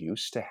are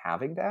used to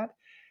having that.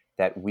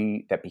 That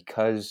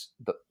because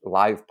the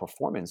live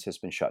performance has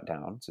been shut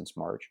down since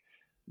March,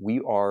 we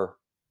are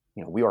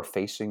we are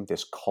facing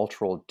this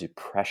cultural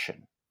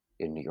depression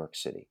in New York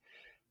City,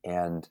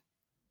 and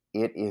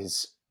it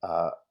is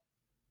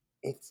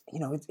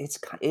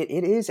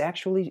it is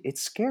actually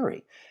it's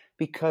scary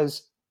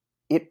because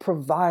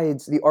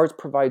the arts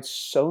provides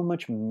so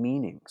much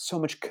meaning, so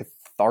much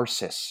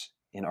catharsis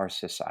in our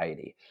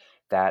society,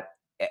 that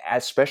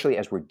especially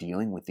as we're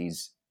dealing with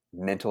these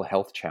mental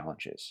health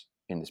challenges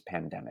in this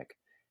pandemic,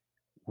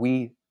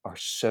 we are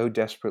so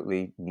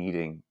desperately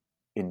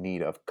in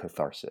need of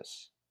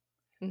catharsis,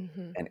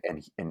 Mhm.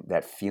 and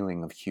that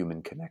feeling of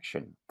human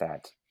connection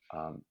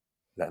um,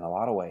 that in a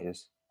lot of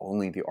ways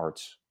only the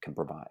arts can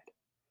provide.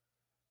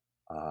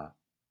 Uh,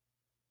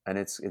 and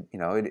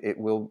it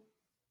will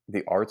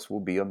the arts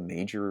will be a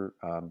major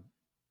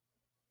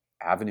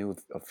avenue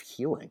of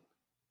healing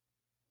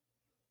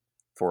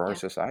for our Yeah,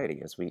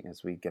 society as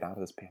we get out of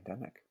this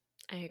pandemic.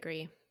 I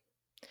agree.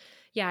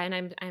 Yeah,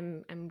 and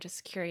I'm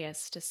just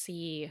curious to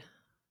see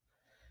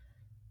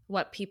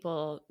what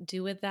people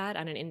do with that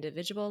on an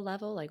individual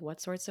level, like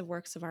what sorts of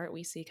works of art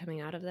we see coming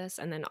out of this,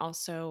 and then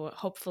also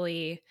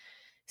hopefully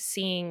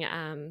seeing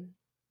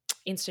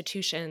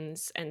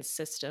institutions and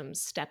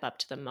systems step up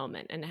to the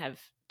moment and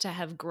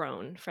have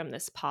grown from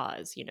this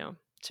pause,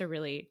 to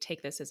really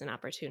take this as an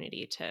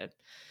opportunity to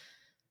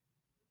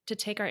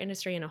take our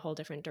industry in a whole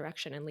different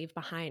direction and leave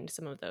behind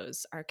some of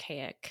those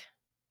archaic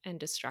and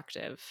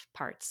destructive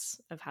parts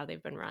of how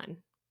they've been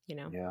run.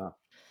 Yeah,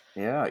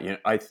 yeah.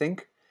 I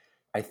think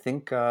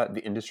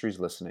the industry's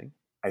listening.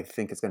 I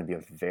think it's going to be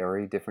a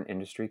very different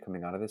industry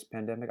coming out of this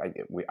pandemic.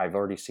 I've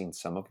already seen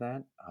some of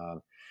that.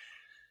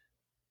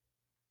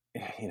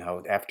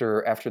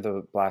 After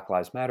the Black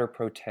Lives Matter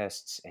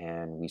protests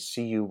and We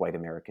See You, White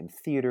American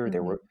Theater,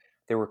 Hmm.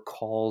 there were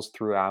calls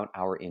throughout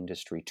our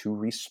industry to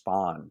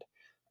respond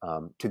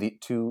to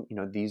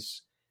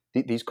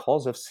these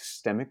calls of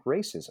systemic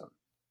racism,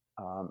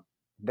 um,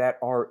 that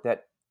are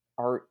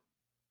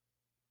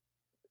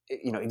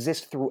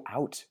exist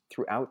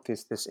throughout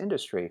this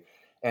industry.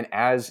 And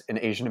as an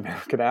Asian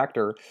American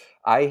actor,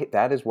 I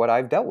that is what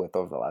I've dealt with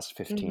over the last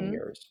 15 Hmm.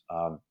 years.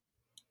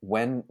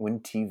 When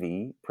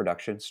TV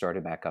production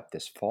started back up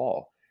this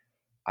fall,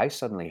 I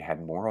suddenly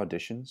had more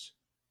auditions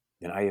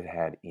than I have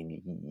had in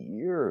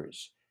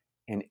years,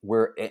 and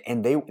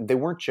they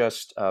weren't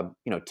just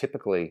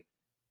typically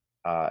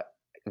uh,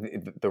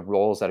 the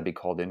roles that I'd be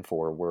called in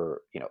for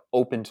were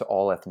open to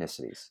all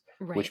ethnicities,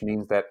 which Right.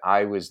 means that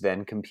I was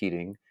then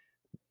competing.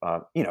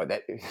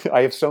 That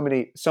I have so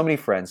many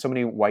friends, so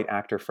many white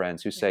actor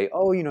friends who Yeah. say,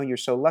 "Oh, you're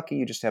so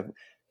lucky.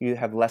 You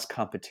have less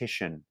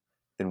competition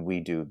than we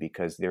do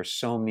because there's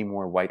so many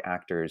more white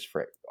actors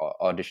for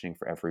auditioning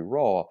for every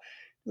role."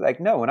 Like,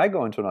 no, when I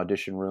go into an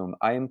audition room,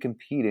 I am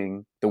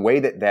competing the way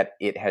that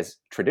it has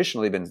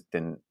traditionally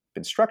been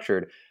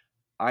structured.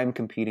 I'm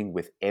competing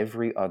with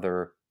every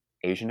other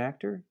Asian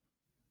actor,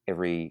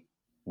 every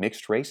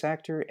mixed race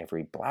actor,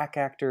 every black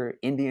actor,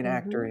 Indian Hmm.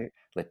 actor,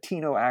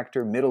 Latino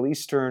actor, Middle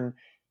Eastern,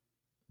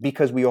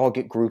 because we all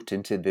get grouped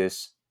into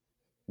this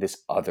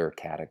other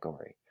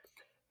category.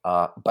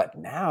 But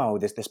now,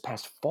 this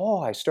past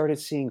fall, I started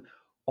seeing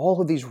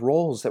all of these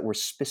roles that were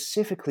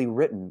specifically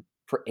written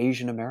for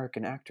Asian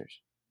American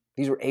actors.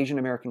 These were Asian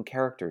American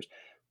characters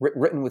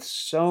written with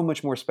so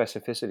much more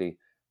specificity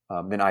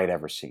than I had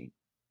ever seen.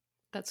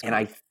 That's And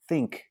I great.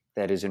 think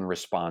that is in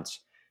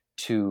response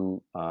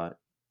to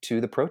to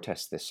the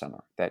protests this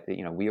summer. That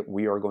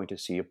we are going to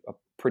see a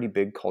pretty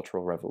big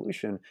cultural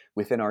revolution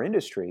within our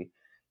industry.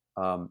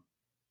 Um,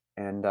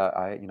 and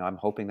I'm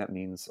hoping that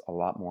means a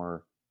lot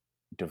more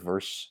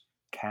diverse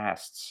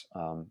casts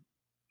on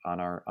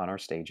our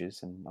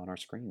stages and on our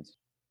screens.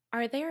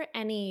 Are there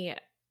any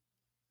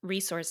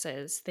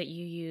resources that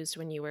you used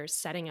when you were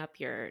setting up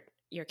your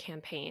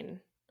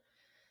campaign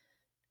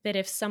that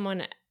if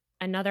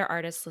another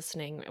artist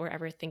listening or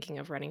ever thinking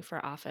of running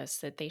for office,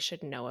 that they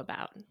should know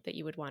about, that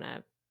you would want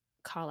to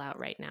call out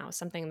right now,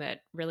 something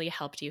that really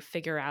helped you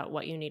figure out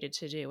what you needed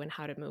to do and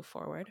how to move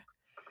forward?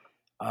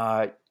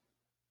 Uh,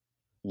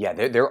 yeah,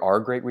 there are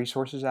great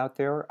resources out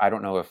there. I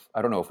don't know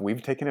if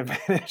we've taken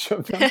advantage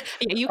of them.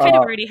 Yeah, you kind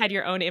of Uh, already had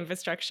your own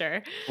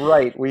infrastructure.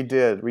 right, we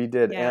did,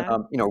 and Yeah.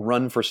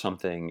 Run for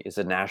Something is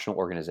a national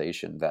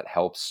organization that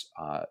helps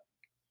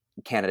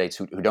candidates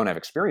who don't have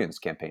experience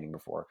campaigning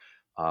before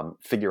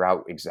figure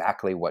out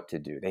exactly what to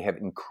do. They have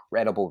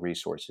incredible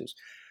resources.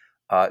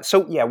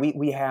 So yeah,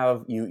 we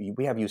have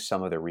used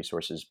some of their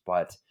resources,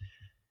 but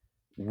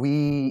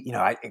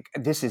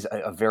this is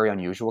a very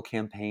unusual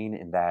campaign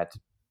in that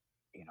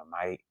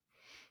my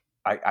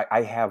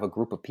I have a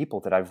group of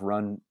people that I've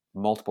run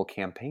multiple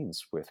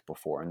campaigns with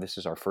before, and this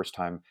is our first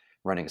time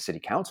running a city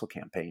council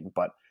campaign.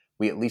 But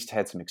we at least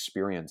had some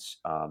experience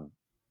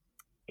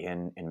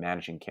in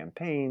managing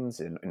campaigns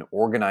and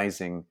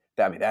organizing.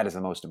 That, I mean, that is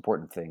the most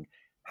important thing.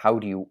 How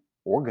do you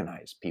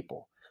organize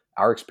people?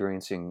 Our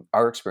experience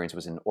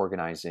was in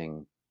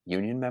organizing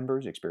union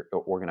members,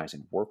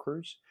 organizing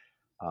workers,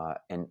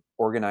 and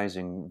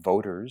organizing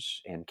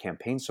voters and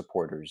campaign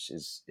supporters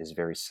is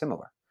very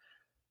similar.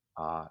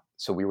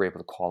 So we were able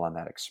to call on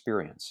that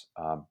experience.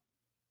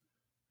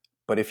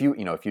 But if you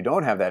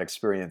don't have that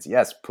experience,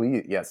 yes,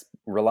 please, yes,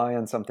 rely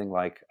on something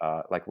like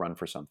Run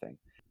for Something.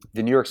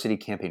 The New York City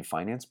Campaign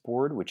Finance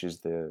Board, which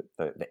is the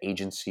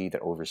agency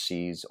that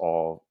oversees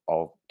all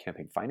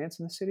campaign finance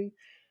in the city,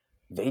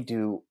 they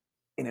do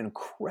an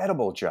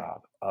incredible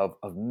job of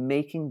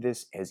making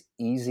this as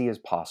easy as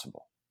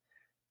possible,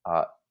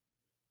 uh,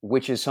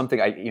 which is something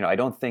I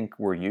don't think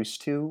we're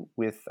used to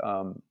with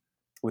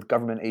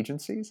government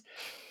agencies,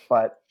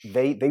 but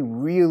they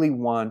really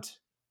want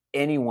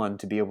anyone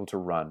to be able to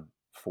run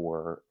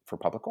for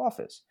public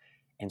office.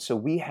 And so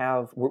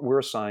we're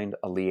assigned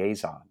a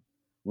liaison,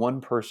 one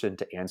person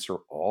to answer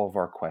all of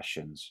our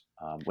questions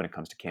when it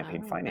comes to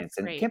campaign Oh, finance. that's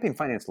And great. campaign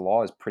finance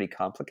law is pretty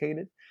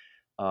complicated,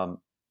 um,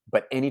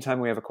 but anytime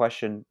we have a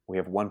question, we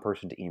have one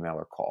person to email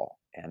or call,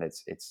 and it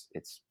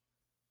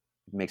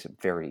makes it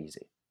very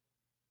easy.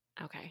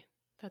 Okay,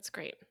 that's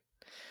great.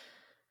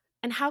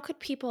 And how could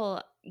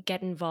people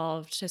get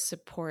involved to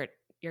support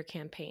your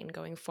campaign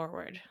going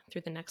forward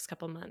through the next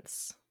couple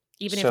months,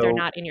 even if they're So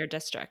not in your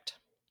district?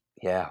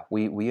 yeah,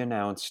 we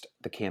announced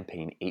the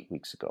campaign 8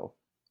 weeks ago,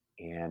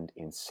 and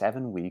in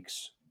 7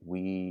 weeks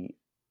we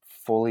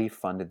fully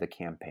funded the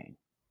campaign.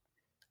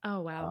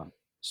 Oh, wow. Um,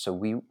 so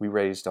we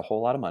raised a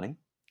whole lot of money,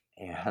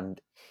 and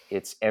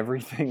it's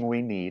everything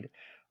we need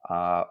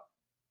uh,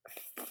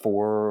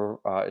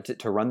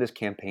 to run this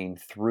campaign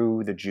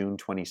through the June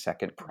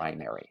 22nd Okay.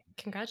 primary. Um,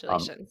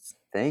 Congratulations.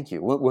 Thank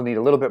you. We'll need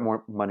a little bit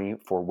more money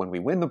for when we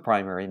win the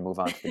primary and move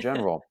on to the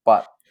general,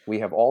 but we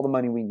have all the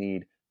money we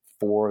need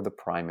for the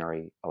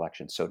primary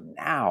election. So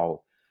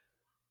now,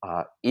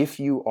 if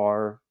you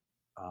are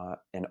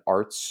an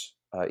arts,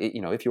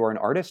 if you are an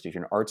artist, if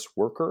you're an arts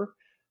worker,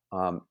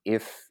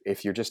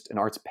 if you're just an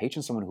arts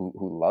patron, someone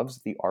who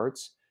loves the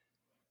arts,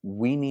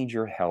 we need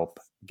your help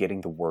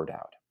getting the word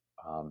out.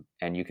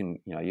 And you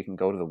can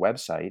go to the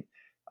website,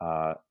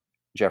 uh,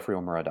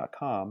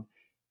 jeffreyomura.com,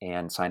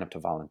 and sign up to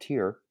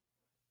volunteer.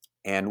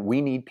 And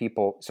we need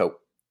people. So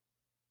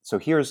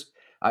here's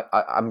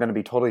I'm going to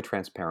be totally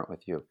transparent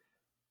with you.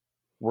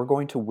 We're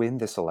going to win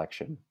this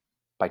election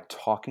by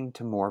talking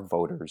to more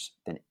voters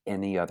than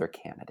any other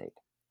candidate.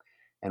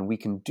 And we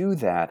can do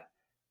that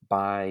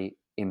by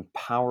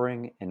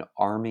empowering an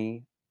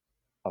army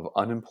of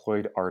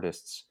unemployed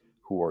artists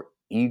who are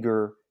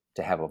eager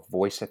to have a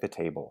voice at the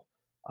table,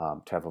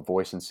 to have a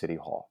voice in City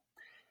Hall.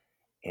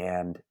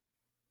 And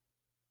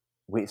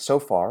so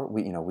far,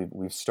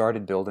 we've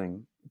started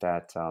building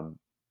that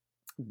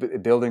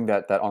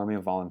army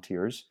of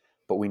volunteers,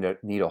 but we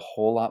need a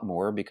whole lot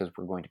more because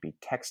we're going to be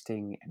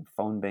texting and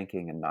phone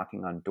banking and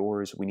knocking on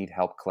doors. We need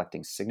help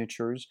collecting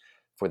signatures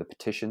for the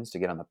petitions to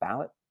get on the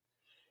ballot,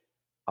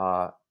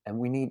 and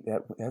we need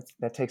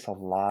that takes a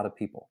lot of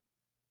people.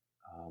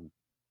 Um,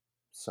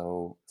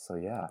 so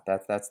yeah,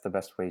 that's the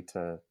best way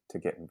to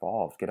get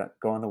involved.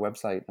 Go on the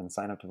website and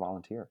sign up to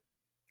volunteer.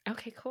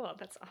 Okay, cool.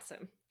 That's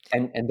awesome.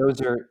 And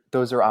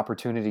those are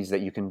opportunities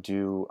that you can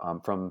do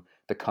from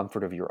the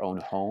comfort of your own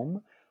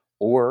home,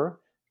 or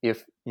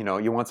if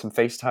you want some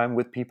FaceTime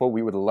with people,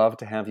 we would love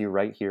to have you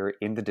right here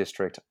in the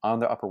district, on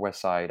the Upper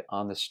West Side,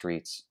 on the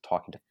streets,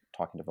 talking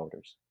to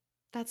voters.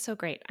 That's so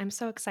great. I'm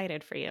so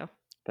excited for you.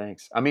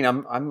 Thanks. I mean,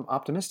 I'm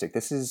optimistic.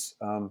 This is,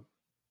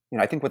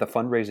 I think what the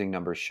fundraising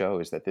numbers show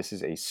is that this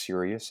is a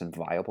serious and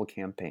viable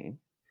campaign,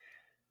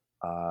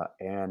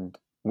 and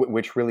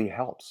which really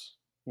helps.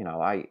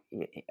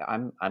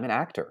 I'm an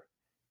actor,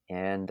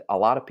 and a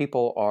lot of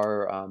people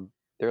are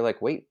they're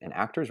like, wait, an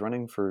actor's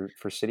running for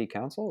city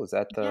council? Is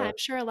that Yeah, I'm the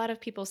sure a lot of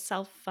people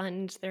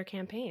self-fund their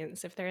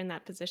campaigns if they're in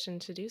that position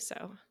to do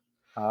so.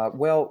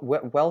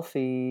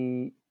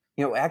 wealthy?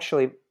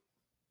 Actually,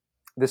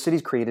 the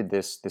city's created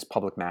this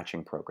public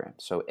matching program.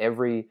 So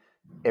every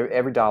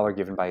dollar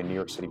given by a New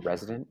York City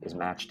resident is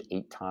matched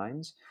 8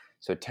 times.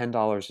 So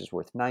 $10 is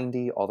worth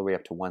 90, all the way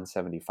up to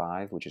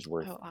 175, which is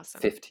worth Oh,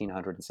 awesome.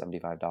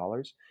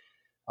 $1,575.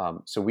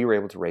 So we were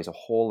able to raise a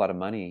whole lot of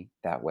money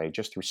that way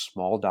just through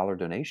small dollar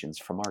donations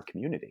from our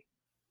community.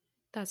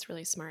 That's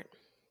really smart.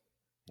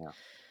 Yeah.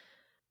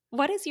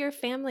 What does your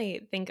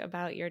family think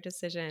about your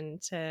decision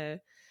to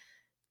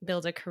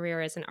build a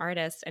career as an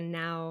artist and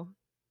now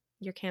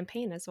your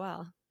campaign as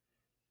well?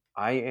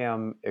 I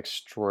am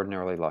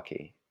extraordinarily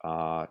lucky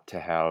to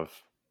have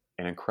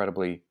an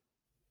incredibly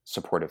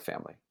supportive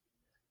family.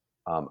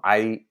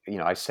 I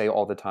say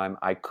all the time,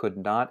 I could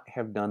not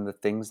have done the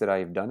things that I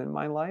have done in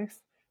my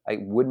life. I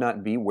would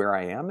not be where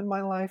I am in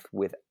my life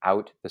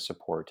without the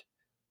support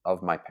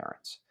of my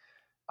parents.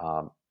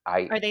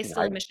 Are they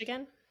still in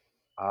Michigan?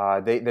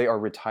 They are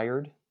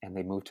retired and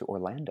they moved to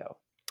Orlando.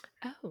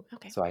 Oh,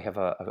 okay. So I have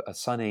a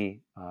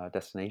sunny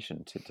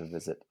destination to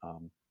visit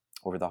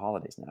over the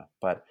holidays now.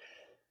 But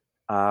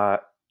uh,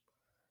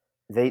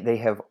 they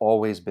have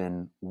always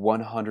been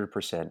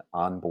 100%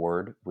 on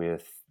board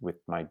with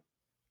my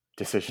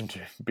decision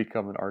to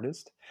become an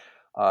artist.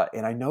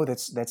 And I know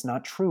that's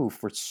not true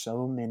for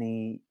so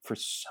many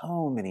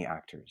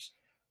actors.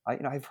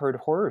 I've heard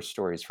horror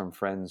stories from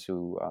friends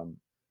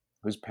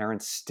whose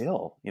parents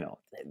still,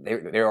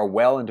 they are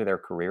well into their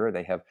career.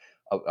 They have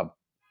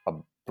a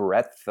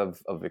breadth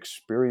of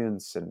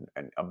experience and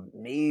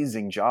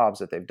amazing jobs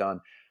that they've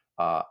done.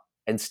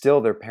 And still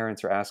their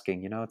parents are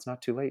asking, it's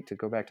not too late to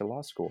go back to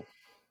law school.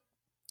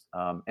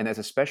 And that's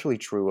especially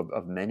true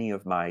of many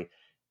of my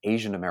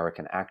Asian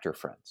American actor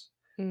friends.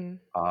 Mm.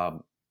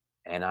 Um,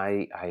 and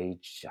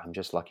I'm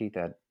just lucky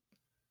that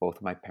both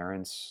of my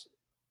parents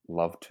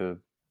love to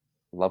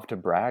love to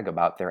brag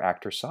about their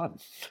actor son.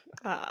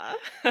 Aw.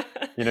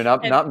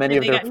 Not many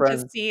Have of they their gotten to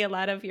friends. see a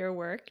lot of your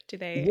work? Do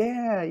they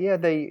Yeah,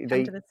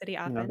 come to the city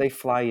often? they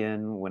fly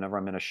in whenever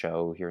I'm in a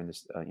show here in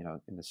this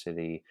in the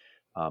city,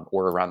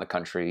 or around the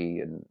country,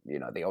 and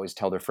they always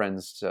tell their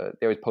friends.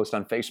 They always post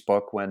on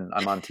Facebook when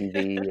I'm on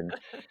TV, and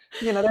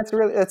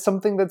that's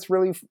something that's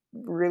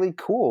really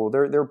cool.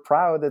 They're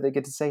proud that they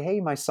get to say, "Hey,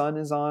 my son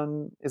is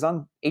on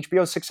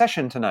HBO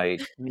Succession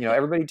tonight.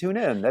 Everybody tune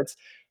in."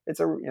 It's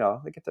a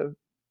they get to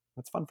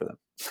that's fun for them.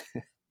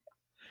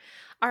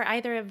 Are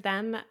either of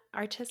them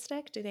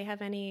artistic? Do they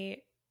have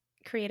any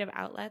creative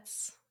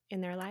outlets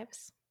in their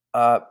lives?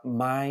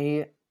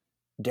 My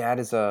dad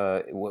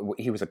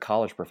he was a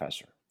college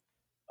professor.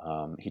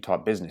 He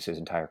taught business his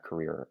entire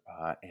career,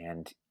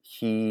 and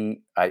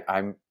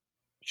I'm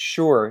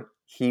sure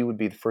he would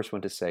be the first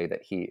one to say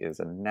that he is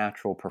a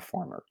natural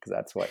performer because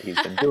that's what he's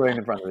been doing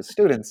in front of his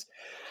students,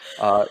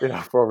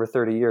 for over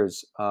 30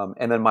 years.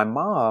 And then my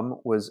mom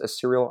was a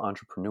serial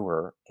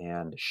entrepreneur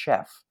and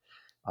chef.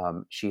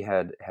 She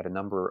had a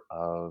number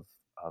of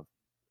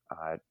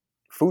uh,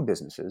 food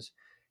businesses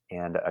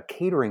and a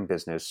catering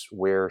business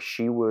where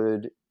she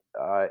would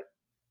uh,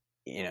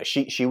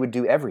 she would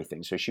do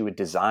everything. So she would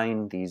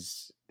design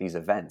these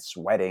events,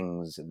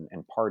 weddings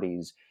and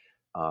parties,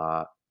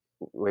 uh,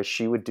 where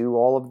she would do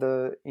all of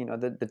the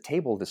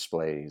table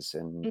displays,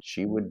 and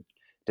she Mhm. would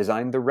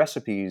design the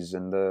recipes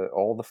and the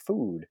all the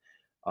food.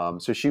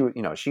 So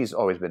she's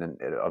always been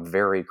a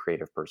very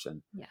creative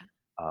person, Yeah.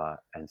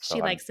 and so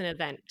She I'm. likes an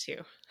event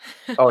too.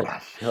 Oh yeah,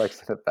 she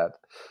likes it at that.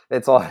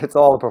 It's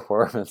all a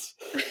performance.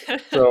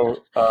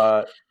 So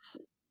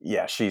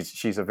yeah,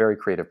 she's a very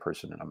creative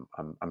person,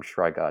 and I'm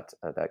sure I got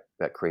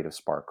that creative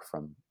spark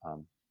from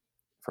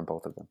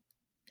both of them.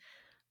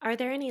 Are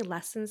there any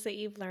lessons that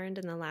you've learned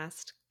in the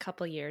last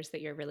couple years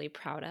that you're really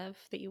proud of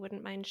that you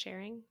wouldn't mind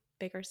sharing,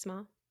 big or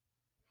small?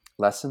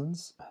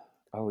 Lessons?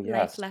 Oh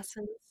Life yes,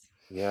 lessons?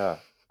 yeah.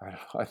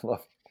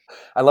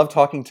 I love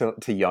talking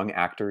to young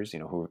actors,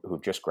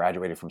 who've just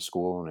graduated from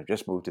school and have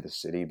just moved to the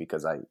city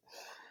because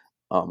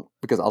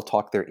I'll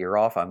talk their ear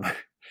off.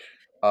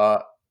 Uh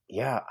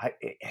yeah,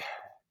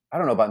 I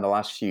don't know about in the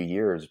last few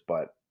years,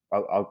 but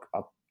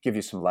I'll give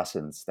you some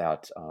lessons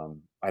that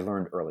I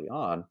learned early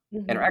on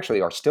and Mhm.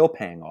 actually are still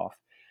paying off.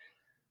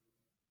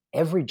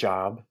 Every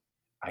job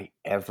I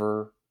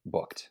ever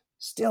booked,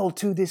 still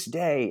to this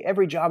day,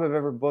 every job I've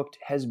ever booked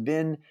has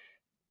been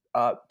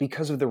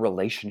because of the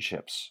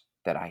relationships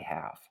that I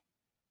have.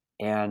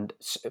 And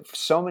in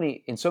so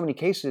many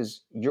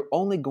cases, you're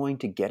only going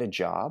to get a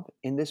job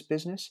in this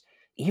business,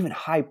 even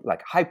high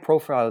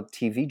profile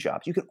TV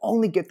jobs. You can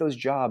only get those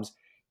jobs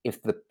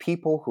if the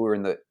people who are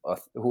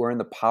in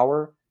the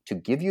power to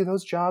give you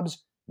those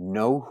jobs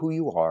know who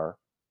you are,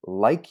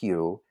 like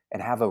you,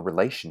 and have a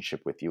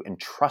relationship with you and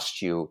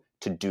trust you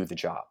to do the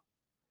job.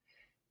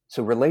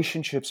 So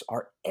relationships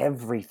are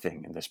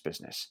everything in this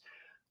business.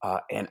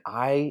 And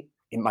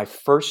in my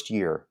first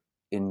year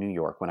in New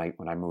York, when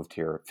I moved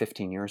here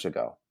 15 years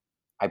ago,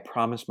 I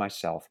promised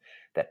myself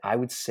that I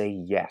would say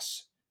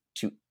yes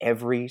to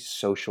every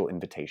social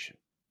invitation.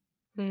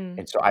 Mm.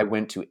 And so I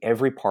went to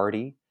every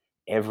party,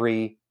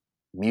 every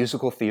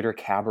musical theater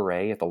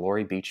cabaret at the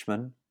Laurie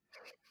Beachman,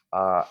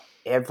 uh,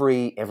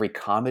 every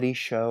comedy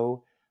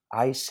show.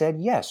 I said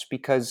yes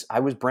because I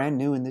was brand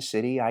new in the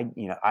city. I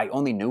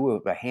only knew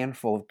a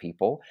handful of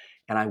people,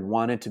 and I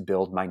wanted to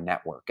build my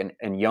network.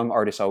 And young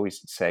artists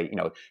always say,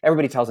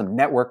 everybody tells them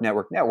network,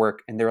 network,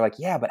 network, and they're like,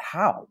 yeah, but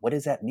how? What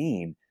does that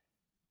mean?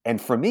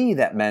 And for me,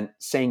 that meant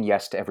saying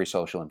yes to every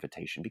social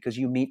invitation because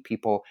you meet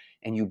people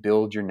and you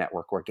build your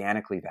network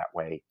organically that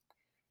way.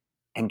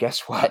 And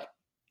guess what?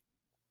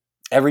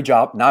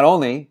 Not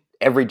only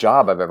every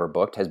job I've ever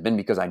booked has been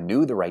because I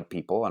knew the right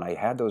people and I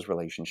had those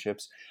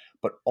relationships,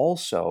 but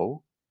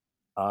also,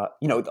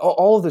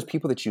 all of those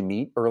people that you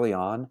meet early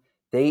on,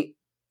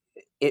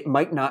 it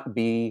might not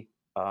be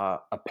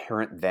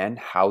apparent then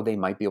how they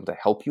might be able to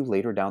help you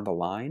later down the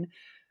line.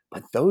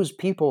 But those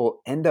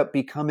people end up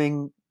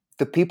becoming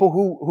the people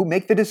who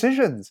make the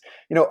decisions.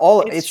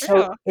 It's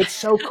true. It's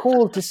so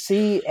cool to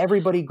see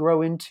everybody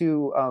grow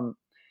into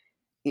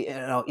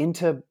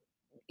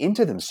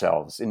into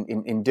themselves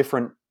in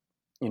different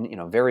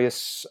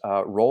various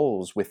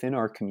roles within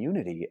our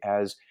community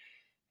as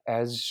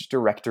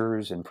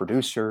directors and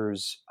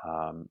producers,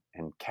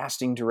 and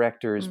casting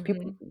directors.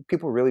 Hmm.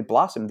 People really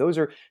blossom. Those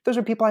are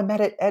people I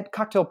met at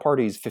cocktail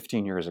parties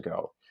 15 years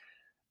ago.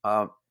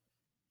 Um,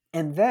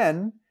 and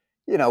then,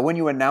 when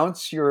you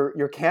announce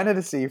your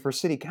candidacy for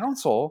city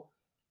council,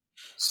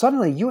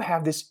 suddenly you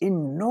have this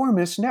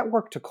enormous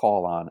network to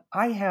call on.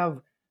 I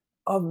have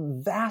a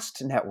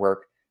vast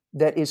network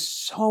that is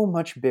so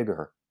much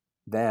bigger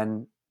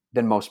than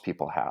most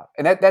people have.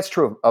 And that's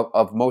true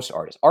of most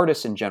artists.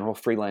 Artists in general,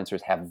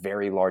 freelancers, have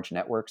very large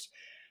networks.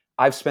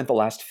 I've spent the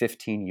last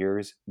 15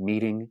 years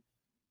meeting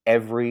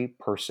every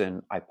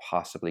person I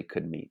possibly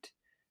could meet,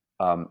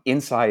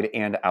 inside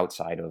and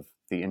outside of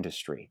the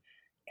industry.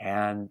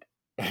 And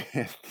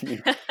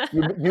you,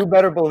 you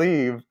better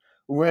believe,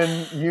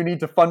 when you need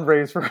to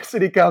fundraise for a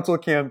city council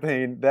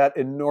campaign, that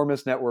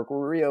enormous network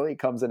really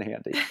comes in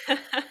handy.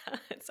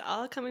 It's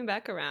all coming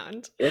back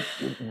around. It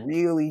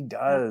really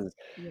That's, does.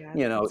 yeah,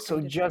 that's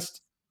So great advice.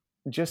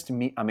 just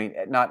me. I mean,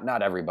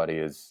 not everybody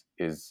is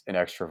an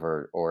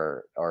extrovert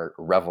or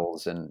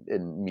revels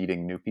in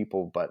meeting new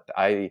people, but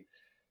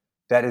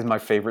that is my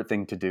favorite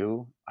thing to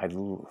do.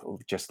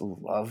 Just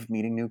love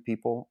meeting new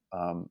people,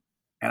 and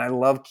I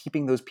love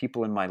keeping those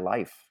people in my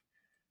life.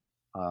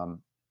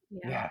 Um,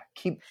 Yeah. yeah,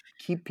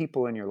 keep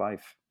people in your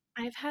life.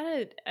 I've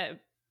had a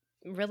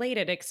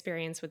related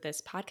experience with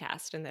this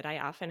podcast, and that I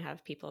often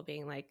have people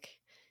being like,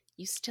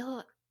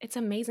 it's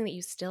amazing that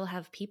you still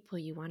have people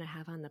you want to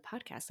have on the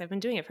podcast. I've been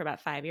doing it for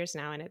about 5 years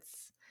now, and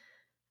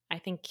I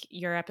think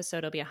your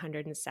episode will be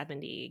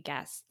 170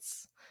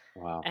 guests.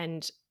 Wow.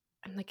 And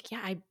I'm like,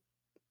 yeah,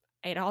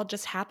 it all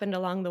just happened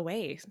along the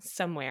way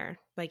somewhere,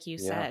 like you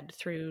Yeah. said,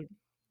 through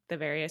the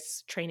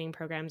various training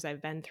programs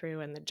I've been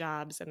through and the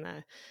jobs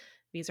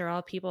these are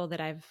all people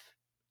that I've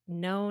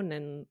known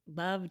and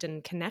loved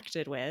and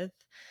connected with,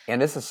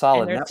 And it's a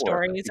and solid their network,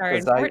 stories are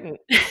because important.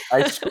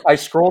 I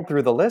scrolled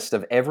through the list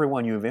of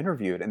everyone you've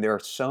interviewed, and there are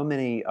so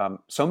many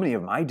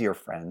of my dear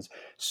friends,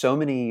 so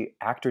many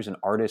actors and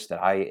artists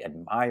that I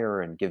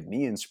admire and give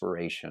me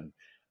inspiration.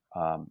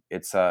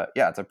 It's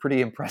a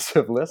pretty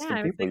impressive Yeah, list of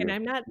I was people thinking you've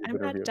I'm not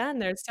interviewed. done.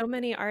 There's so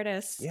many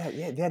artists. Yeah,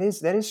 yeah, that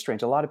is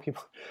strange. A lot of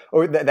people,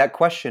 or that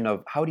question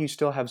of how do you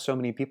still have so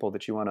many people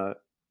that you wanna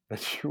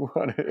that you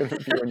wanna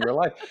interview in your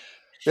life?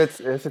 That's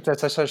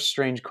such a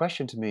strange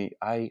question to me.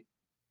 A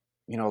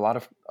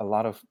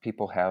lot of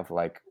people have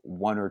like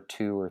one or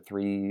two or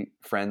three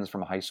friends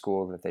from high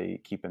school that they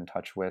keep in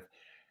touch with.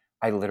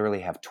 I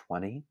literally have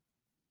 20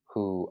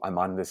 who I'm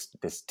on this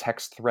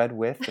text thread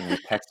with, and we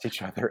text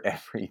each other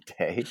every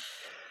day.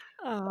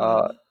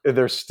 Oh,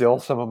 They're still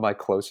some of my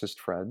closest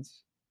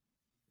friends.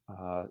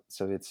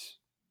 So it's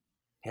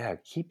yeah,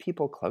 keep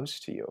people close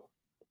to you.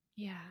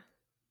 yeah.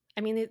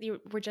 I mean,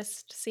 we're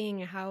just seeing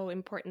how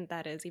important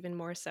that is, even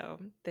more so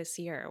this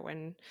year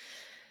when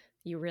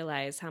you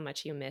realize how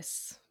much you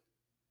miss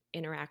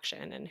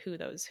interaction and who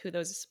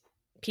those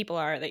people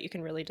are that you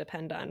can really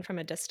depend on from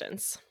a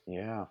distance.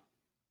 Yeah,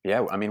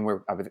 yeah. I mean,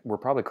 we're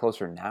probably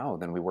closer now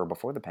than we were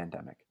before the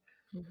pandemic,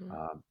 Hmm.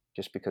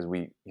 just because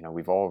we've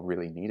all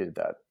really needed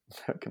that,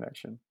 that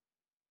connection.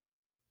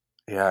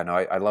 Yeah, no,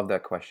 I love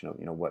that question of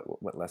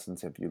what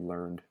lessons have you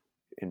learned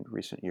in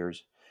recent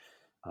years.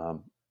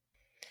 Um,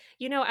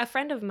 A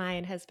friend of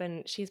mine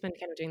she's been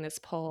kind of doing this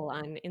poll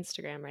on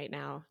Instagram right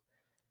now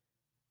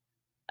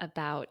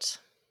about,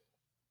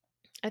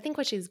 I think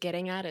what she's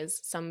getting at is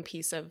some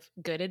piece of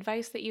good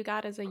advice that you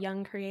got as a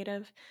young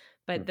creative.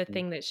 But the mhm,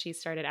 thing that she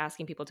started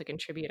asking people to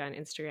contribute on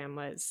Instagram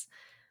was,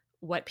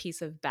 what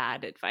piece of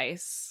bad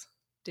advice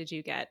did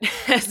you get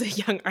as a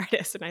young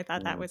artist? And I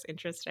thought that mm, was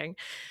interesting.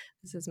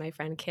 This is my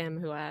friend Kim,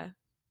 who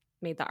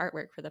made the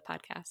artwork for the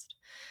podcast.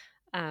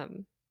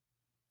 Um,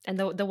 and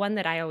the one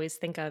that I always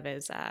think of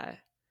is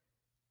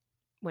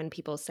when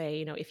people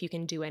say, if you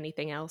can do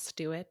anything else,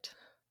 do it.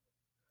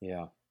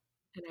 yeah,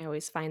 And I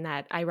always find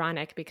that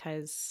ironic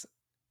because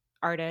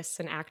artists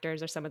and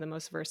actors are some of the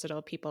most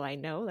versatile people I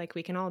know. Like,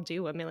 we can all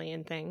do a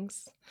million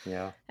things,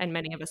 yeah, and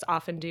many of us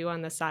often do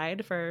on the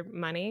side for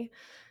money.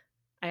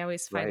 I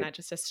always find right. that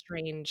just a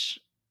strange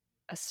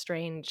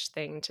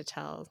thing to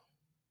tell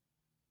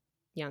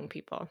young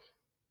people.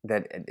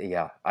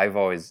 Yeah, I've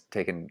always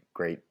taken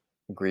great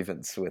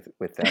grievance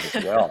with that as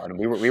well, and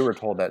we were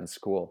told that in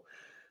school,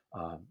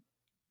 um,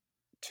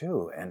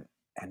 too, and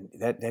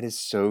that is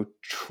so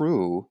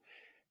true.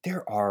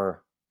 There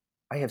are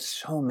I have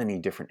so many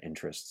different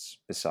interests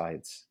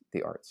besides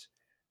the arts.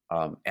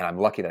 And I'm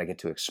lucky that I get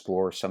to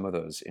explore some of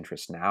those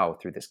interests now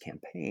through this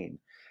campaign.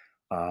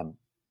 Um,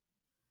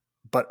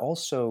 but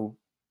also,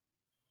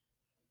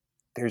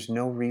 there's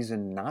no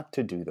reason not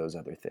to do those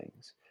other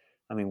things.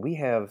 I mean, we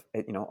have,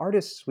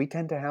 artists, we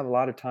tend to have a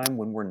lot of time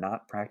when we're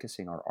not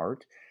practicing our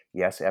art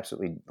yes,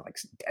 absolutely, like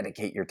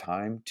dedicate your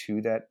time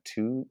to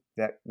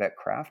that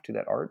craft, to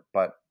that art,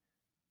 but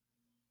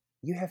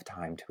you have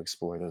time to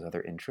explore those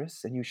other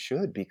interests, and you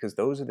should, because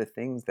those are the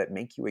things that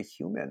make you a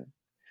human.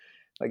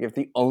 Like, if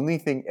the only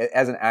thing,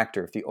 as an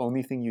actor, if the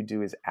only thing you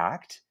do is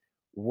act,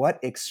 what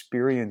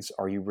experience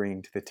are you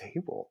bringing to the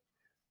table?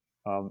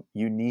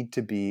 You need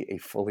to be a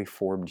fully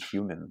formed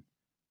human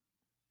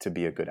to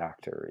be a good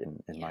actor,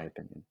 in my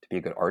opinion, to be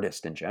a good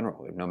artist in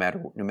general. No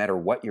matter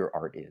what your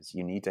art is,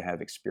 you need to have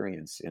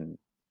experience in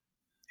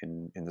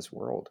this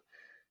world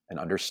and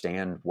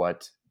understand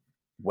what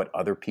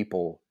other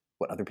people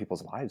what other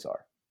people's lives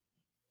are.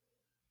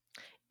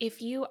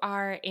 If you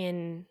are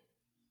in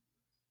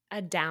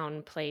a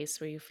down place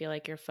where you feel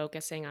like you're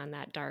focusing on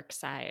that dark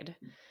side,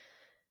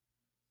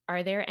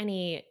 are there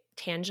any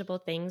tangible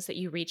things that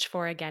you reach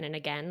for again and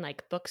again,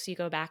 like books you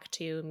go back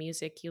to,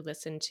 music you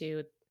listen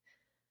to,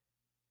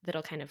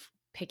 that'll kind of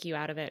pick you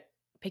up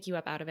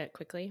out of it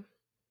quickly?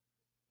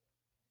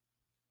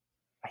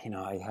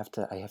 I have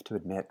to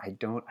admit, I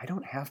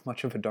don't have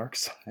much of a dark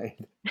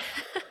side.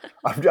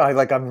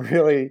 I'm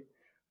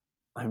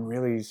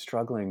really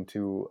struggling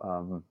to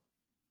I'm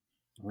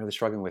really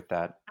struggling with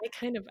that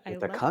I with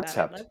that love that.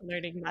 I love concept.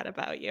 learning that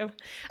about you.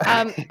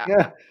 Um, uh,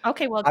 Yeah.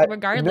 okay, well, I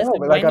regardless No, of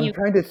but like I'm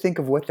trying to think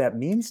of what that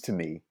means to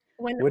me.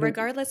 What it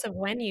regardless of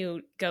when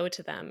you go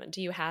to them,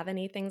 do you have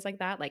any things like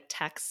that, like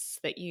texts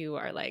that you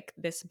are like,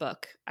 this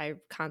book I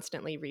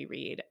constantly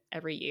reread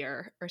every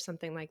year or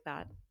something like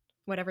that,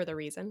 whatever the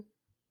reason?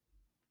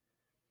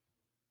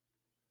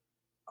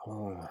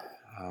 Oh,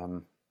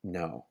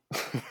 no.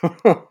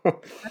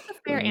 That's a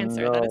fair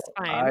answer. That is No,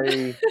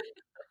 fine.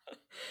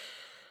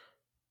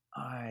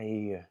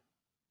 I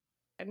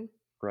Good.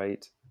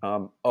 right.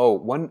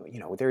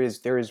 Oh, there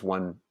is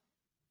one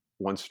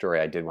story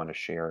I did want to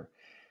share,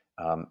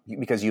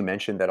 because you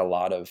mentioned that a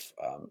lot of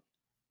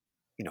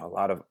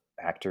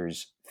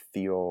actors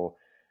feel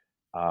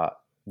uh,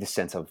 this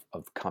sense of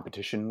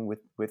competition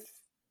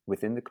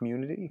within the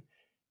community,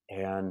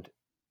 and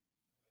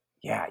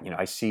yeah,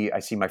 I see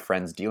my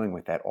friends dealing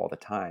with that all the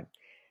time,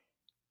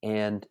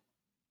 and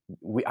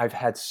I've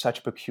had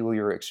such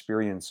peculiar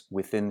experience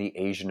within the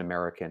Asian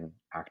American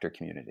actor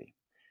community,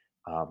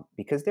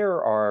 because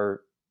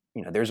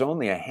there's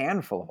only a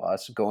handful of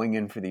us going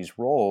in for these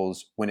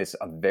roles when it's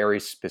a very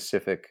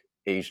specific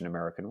Asian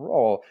American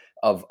role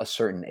of a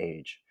certain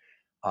age.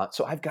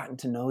 So I've gotten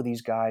to know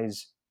these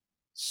guys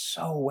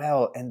so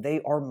well, and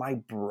they are my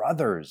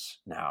brothers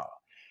now.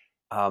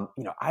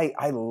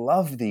 I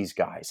love these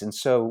guys, and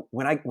so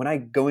when I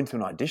go into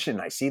an audition,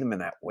 I see them in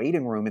that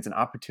waiting room. It's an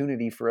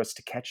opportunity for us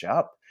to catch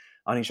up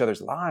on each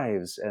other's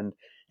lives, and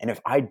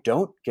if I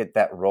don't get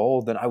that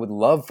role, then I would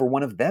love for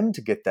one of them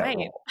to get that Right.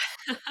 role.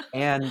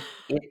 And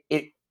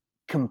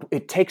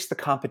it takes the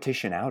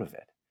competition out of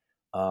it,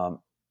 um,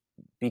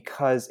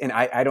 because, and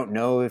I don't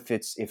know if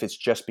it's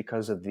just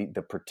because of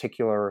the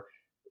particular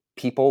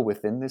people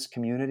within this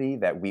community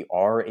that we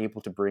are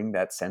able to bring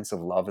that sense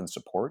of love and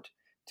support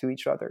to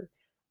each other.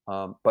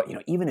 But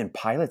even in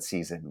pilot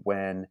season,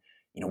 when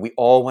we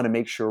all want to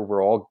make sure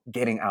we're all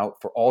getting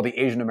out for all the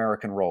Asian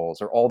American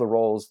roles or all the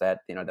roles that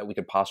we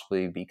could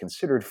possibly be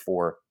considered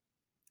for,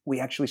 we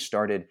actually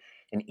started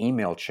an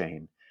email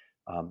chain,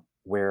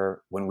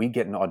 where when we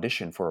get an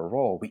audition for a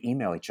role, we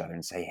email each other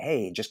and say,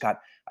 "Hey, I just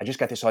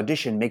got this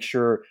audition. Make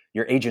sure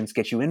your agents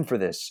get you in for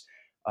this,"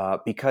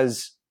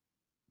 because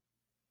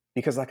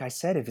like I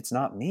said, if it's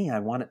not me, I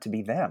want it to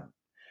be them.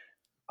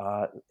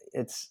 uh,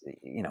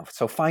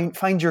 so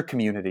find your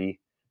community,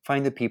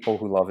 find the people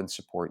who love and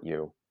support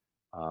you,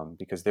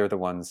 because they're the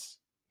ones,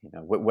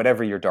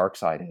 whatever your dark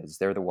side is,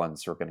 they're the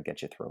ones who are going to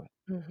get you through it.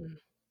 Mhm.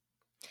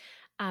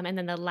 And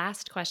then the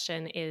last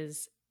question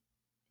is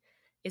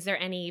there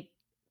any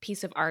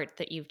piece of art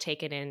that you've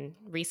taken in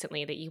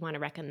recently that you want to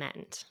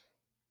recommend?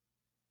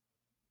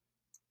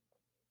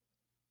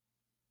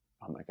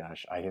 Oh my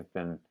gosh, I have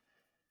been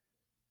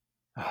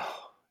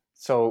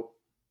so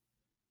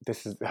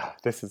this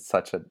is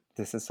such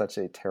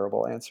a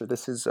terrible answer.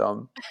 This is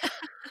uh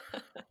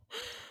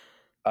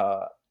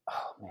oh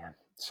man.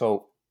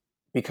 So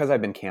because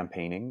I've been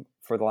campaigning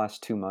for the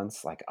last 2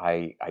 months, like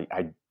I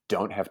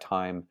don't have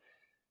time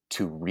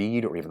to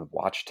read or even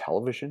watch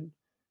television.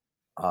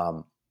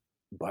 Um,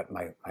 but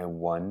my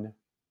one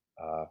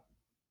uh,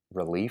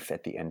 relief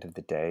at the end of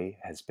the day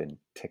has been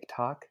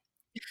TikTok.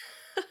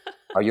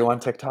 Are you on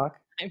TikTok?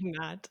 I'm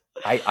not.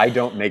 I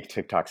don't make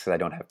TikToks because I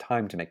don't have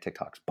time to make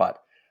TikToks,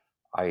 but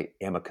I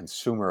am a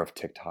consumer of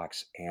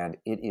TikToks, and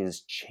it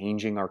is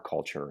changing our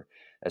culture,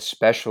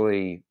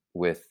 especially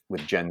with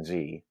Gen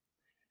Z.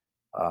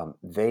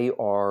 They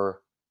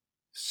are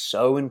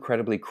so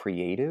incredibly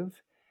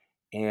creative,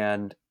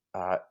 and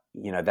that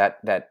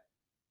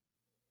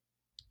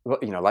well,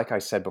 like I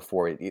said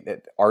before,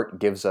 art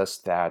gives us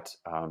that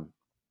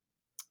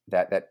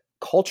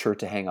culture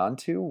to hang on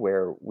to,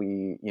 where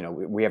we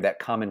have that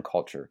common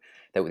culture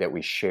that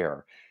we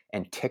share.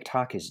 And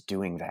TikTok is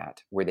doing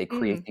that, where they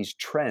create Mm. these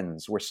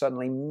trends where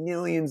suddenly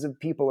millions of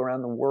people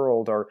around the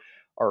world are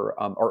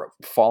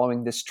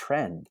following this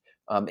trend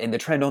And the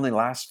trend only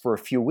lasts for a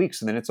few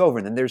weeks and then it's over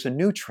and then there's a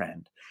new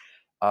trend.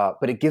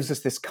 But it gives us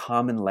this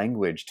common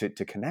language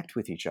to connect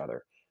with each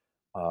other.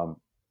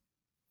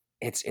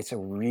 It's a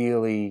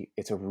really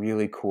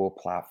cool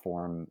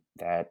platform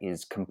that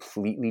is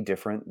completely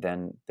different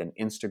than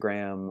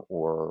Instagram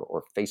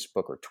or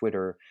Facebook or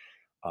Twitter.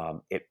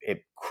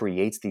 It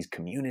creates these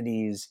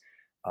communities,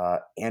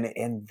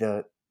 and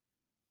the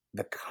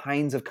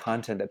kinds of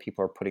content that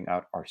people are putting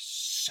out are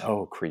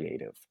so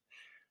creative.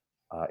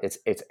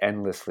 It's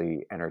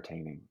endlessly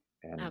entertaining.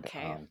 And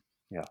Okay.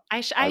 yeah,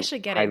 I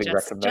should get it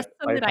just so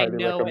that I highly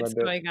know what's recommend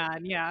it. going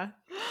on. Yeah.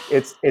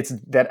 It's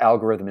that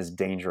algorithm is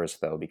dangerous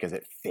though, because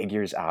it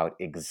figures out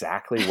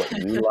exactly what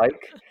you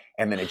like,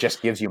 and then it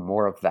just gives you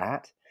more of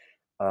that.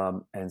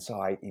 And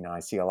so I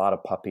see a lot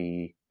of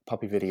puppy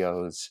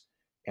videos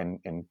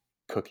and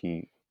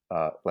cookie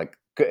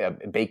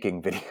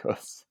baking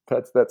videos.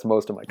 That's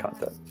most of my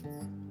content.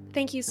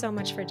 Thank you so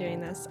much for doing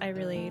this. I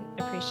really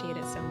appreciate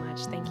it so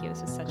much. Thank you.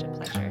 This was such a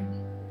pleasure.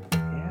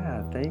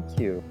 Yeah, thank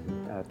you.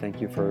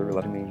 Thank you for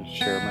letting me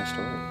share my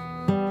story.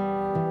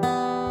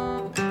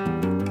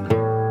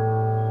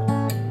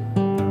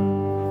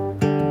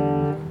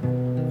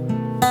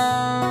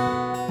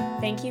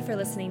 Thank you for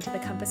listening to the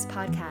Compass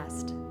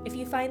Podcast. If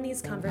you find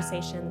these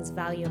conversations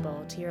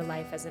valuable to your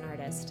life as an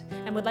artist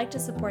and would like to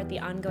support the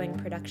ongoing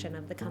production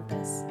of The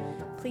Compass,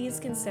 please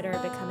consider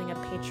becoming a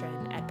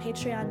patron at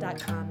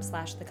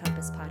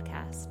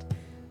patreon.com/thecompasspodcast.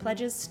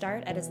 Pledges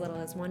start at as little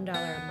as $1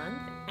 a month.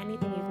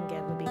 Anything you can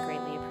give would be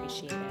greatly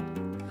appreciated.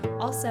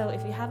 Also,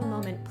 if you have a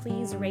moment,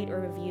 please rate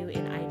or review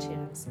in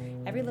iTunes.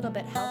 Every little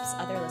bit helps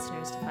other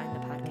listeners to find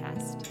the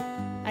podcast.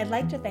 I'd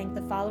like to thank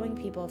the following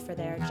people for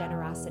their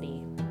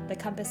generosity. The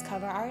Compass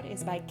cover art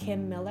is by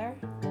Kim Miller,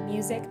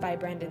 music by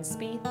Brendan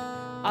Spieth,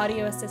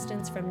 audio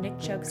assistance from Nick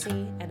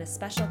Chokesy, and a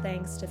special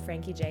thanks to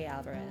Frankie J.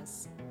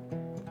 Alvarez.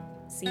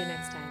 See you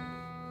next time.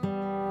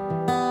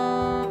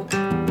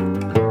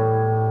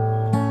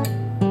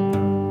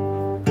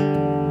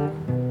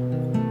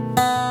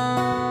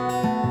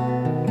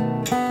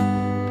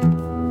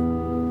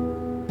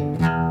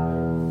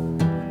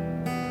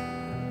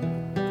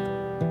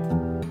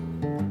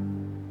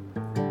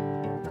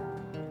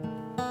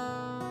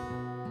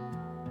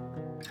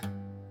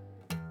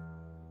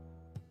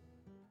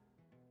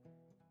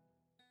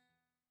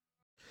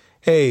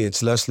 Hey,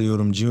 it's Leslie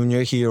Odom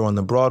Jr. here on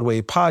the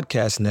Broadway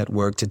Podcast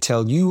Network to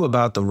tell you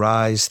about the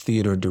Rise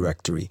Theater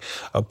Directory,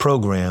 a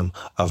program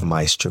of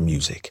Maestro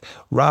Music.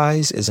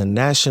 Rise is a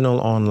national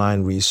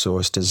online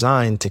resource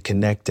designed to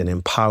connect and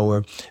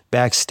empower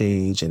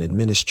backstage and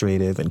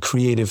administrative and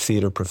creative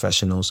theater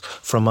professionals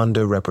from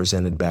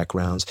underrepresented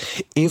backgrounds.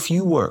 If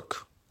you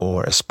work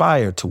or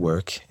aspire to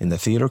work in the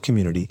theater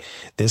community,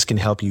 this can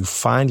help you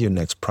find your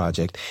next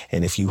project.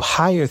 And if you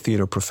hire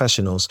theater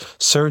professionals,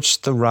 search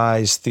the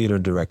Rise Theater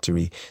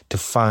Directory to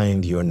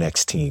find your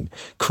next team.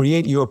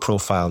 Create your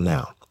profile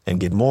now and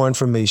get more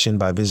information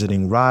by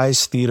visiting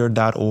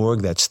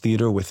risetheater.org. That's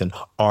theater with an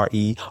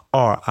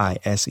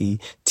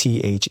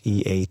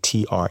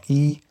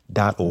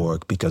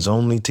RERISETHEATRE.org, because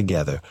only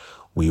together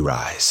we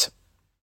rise.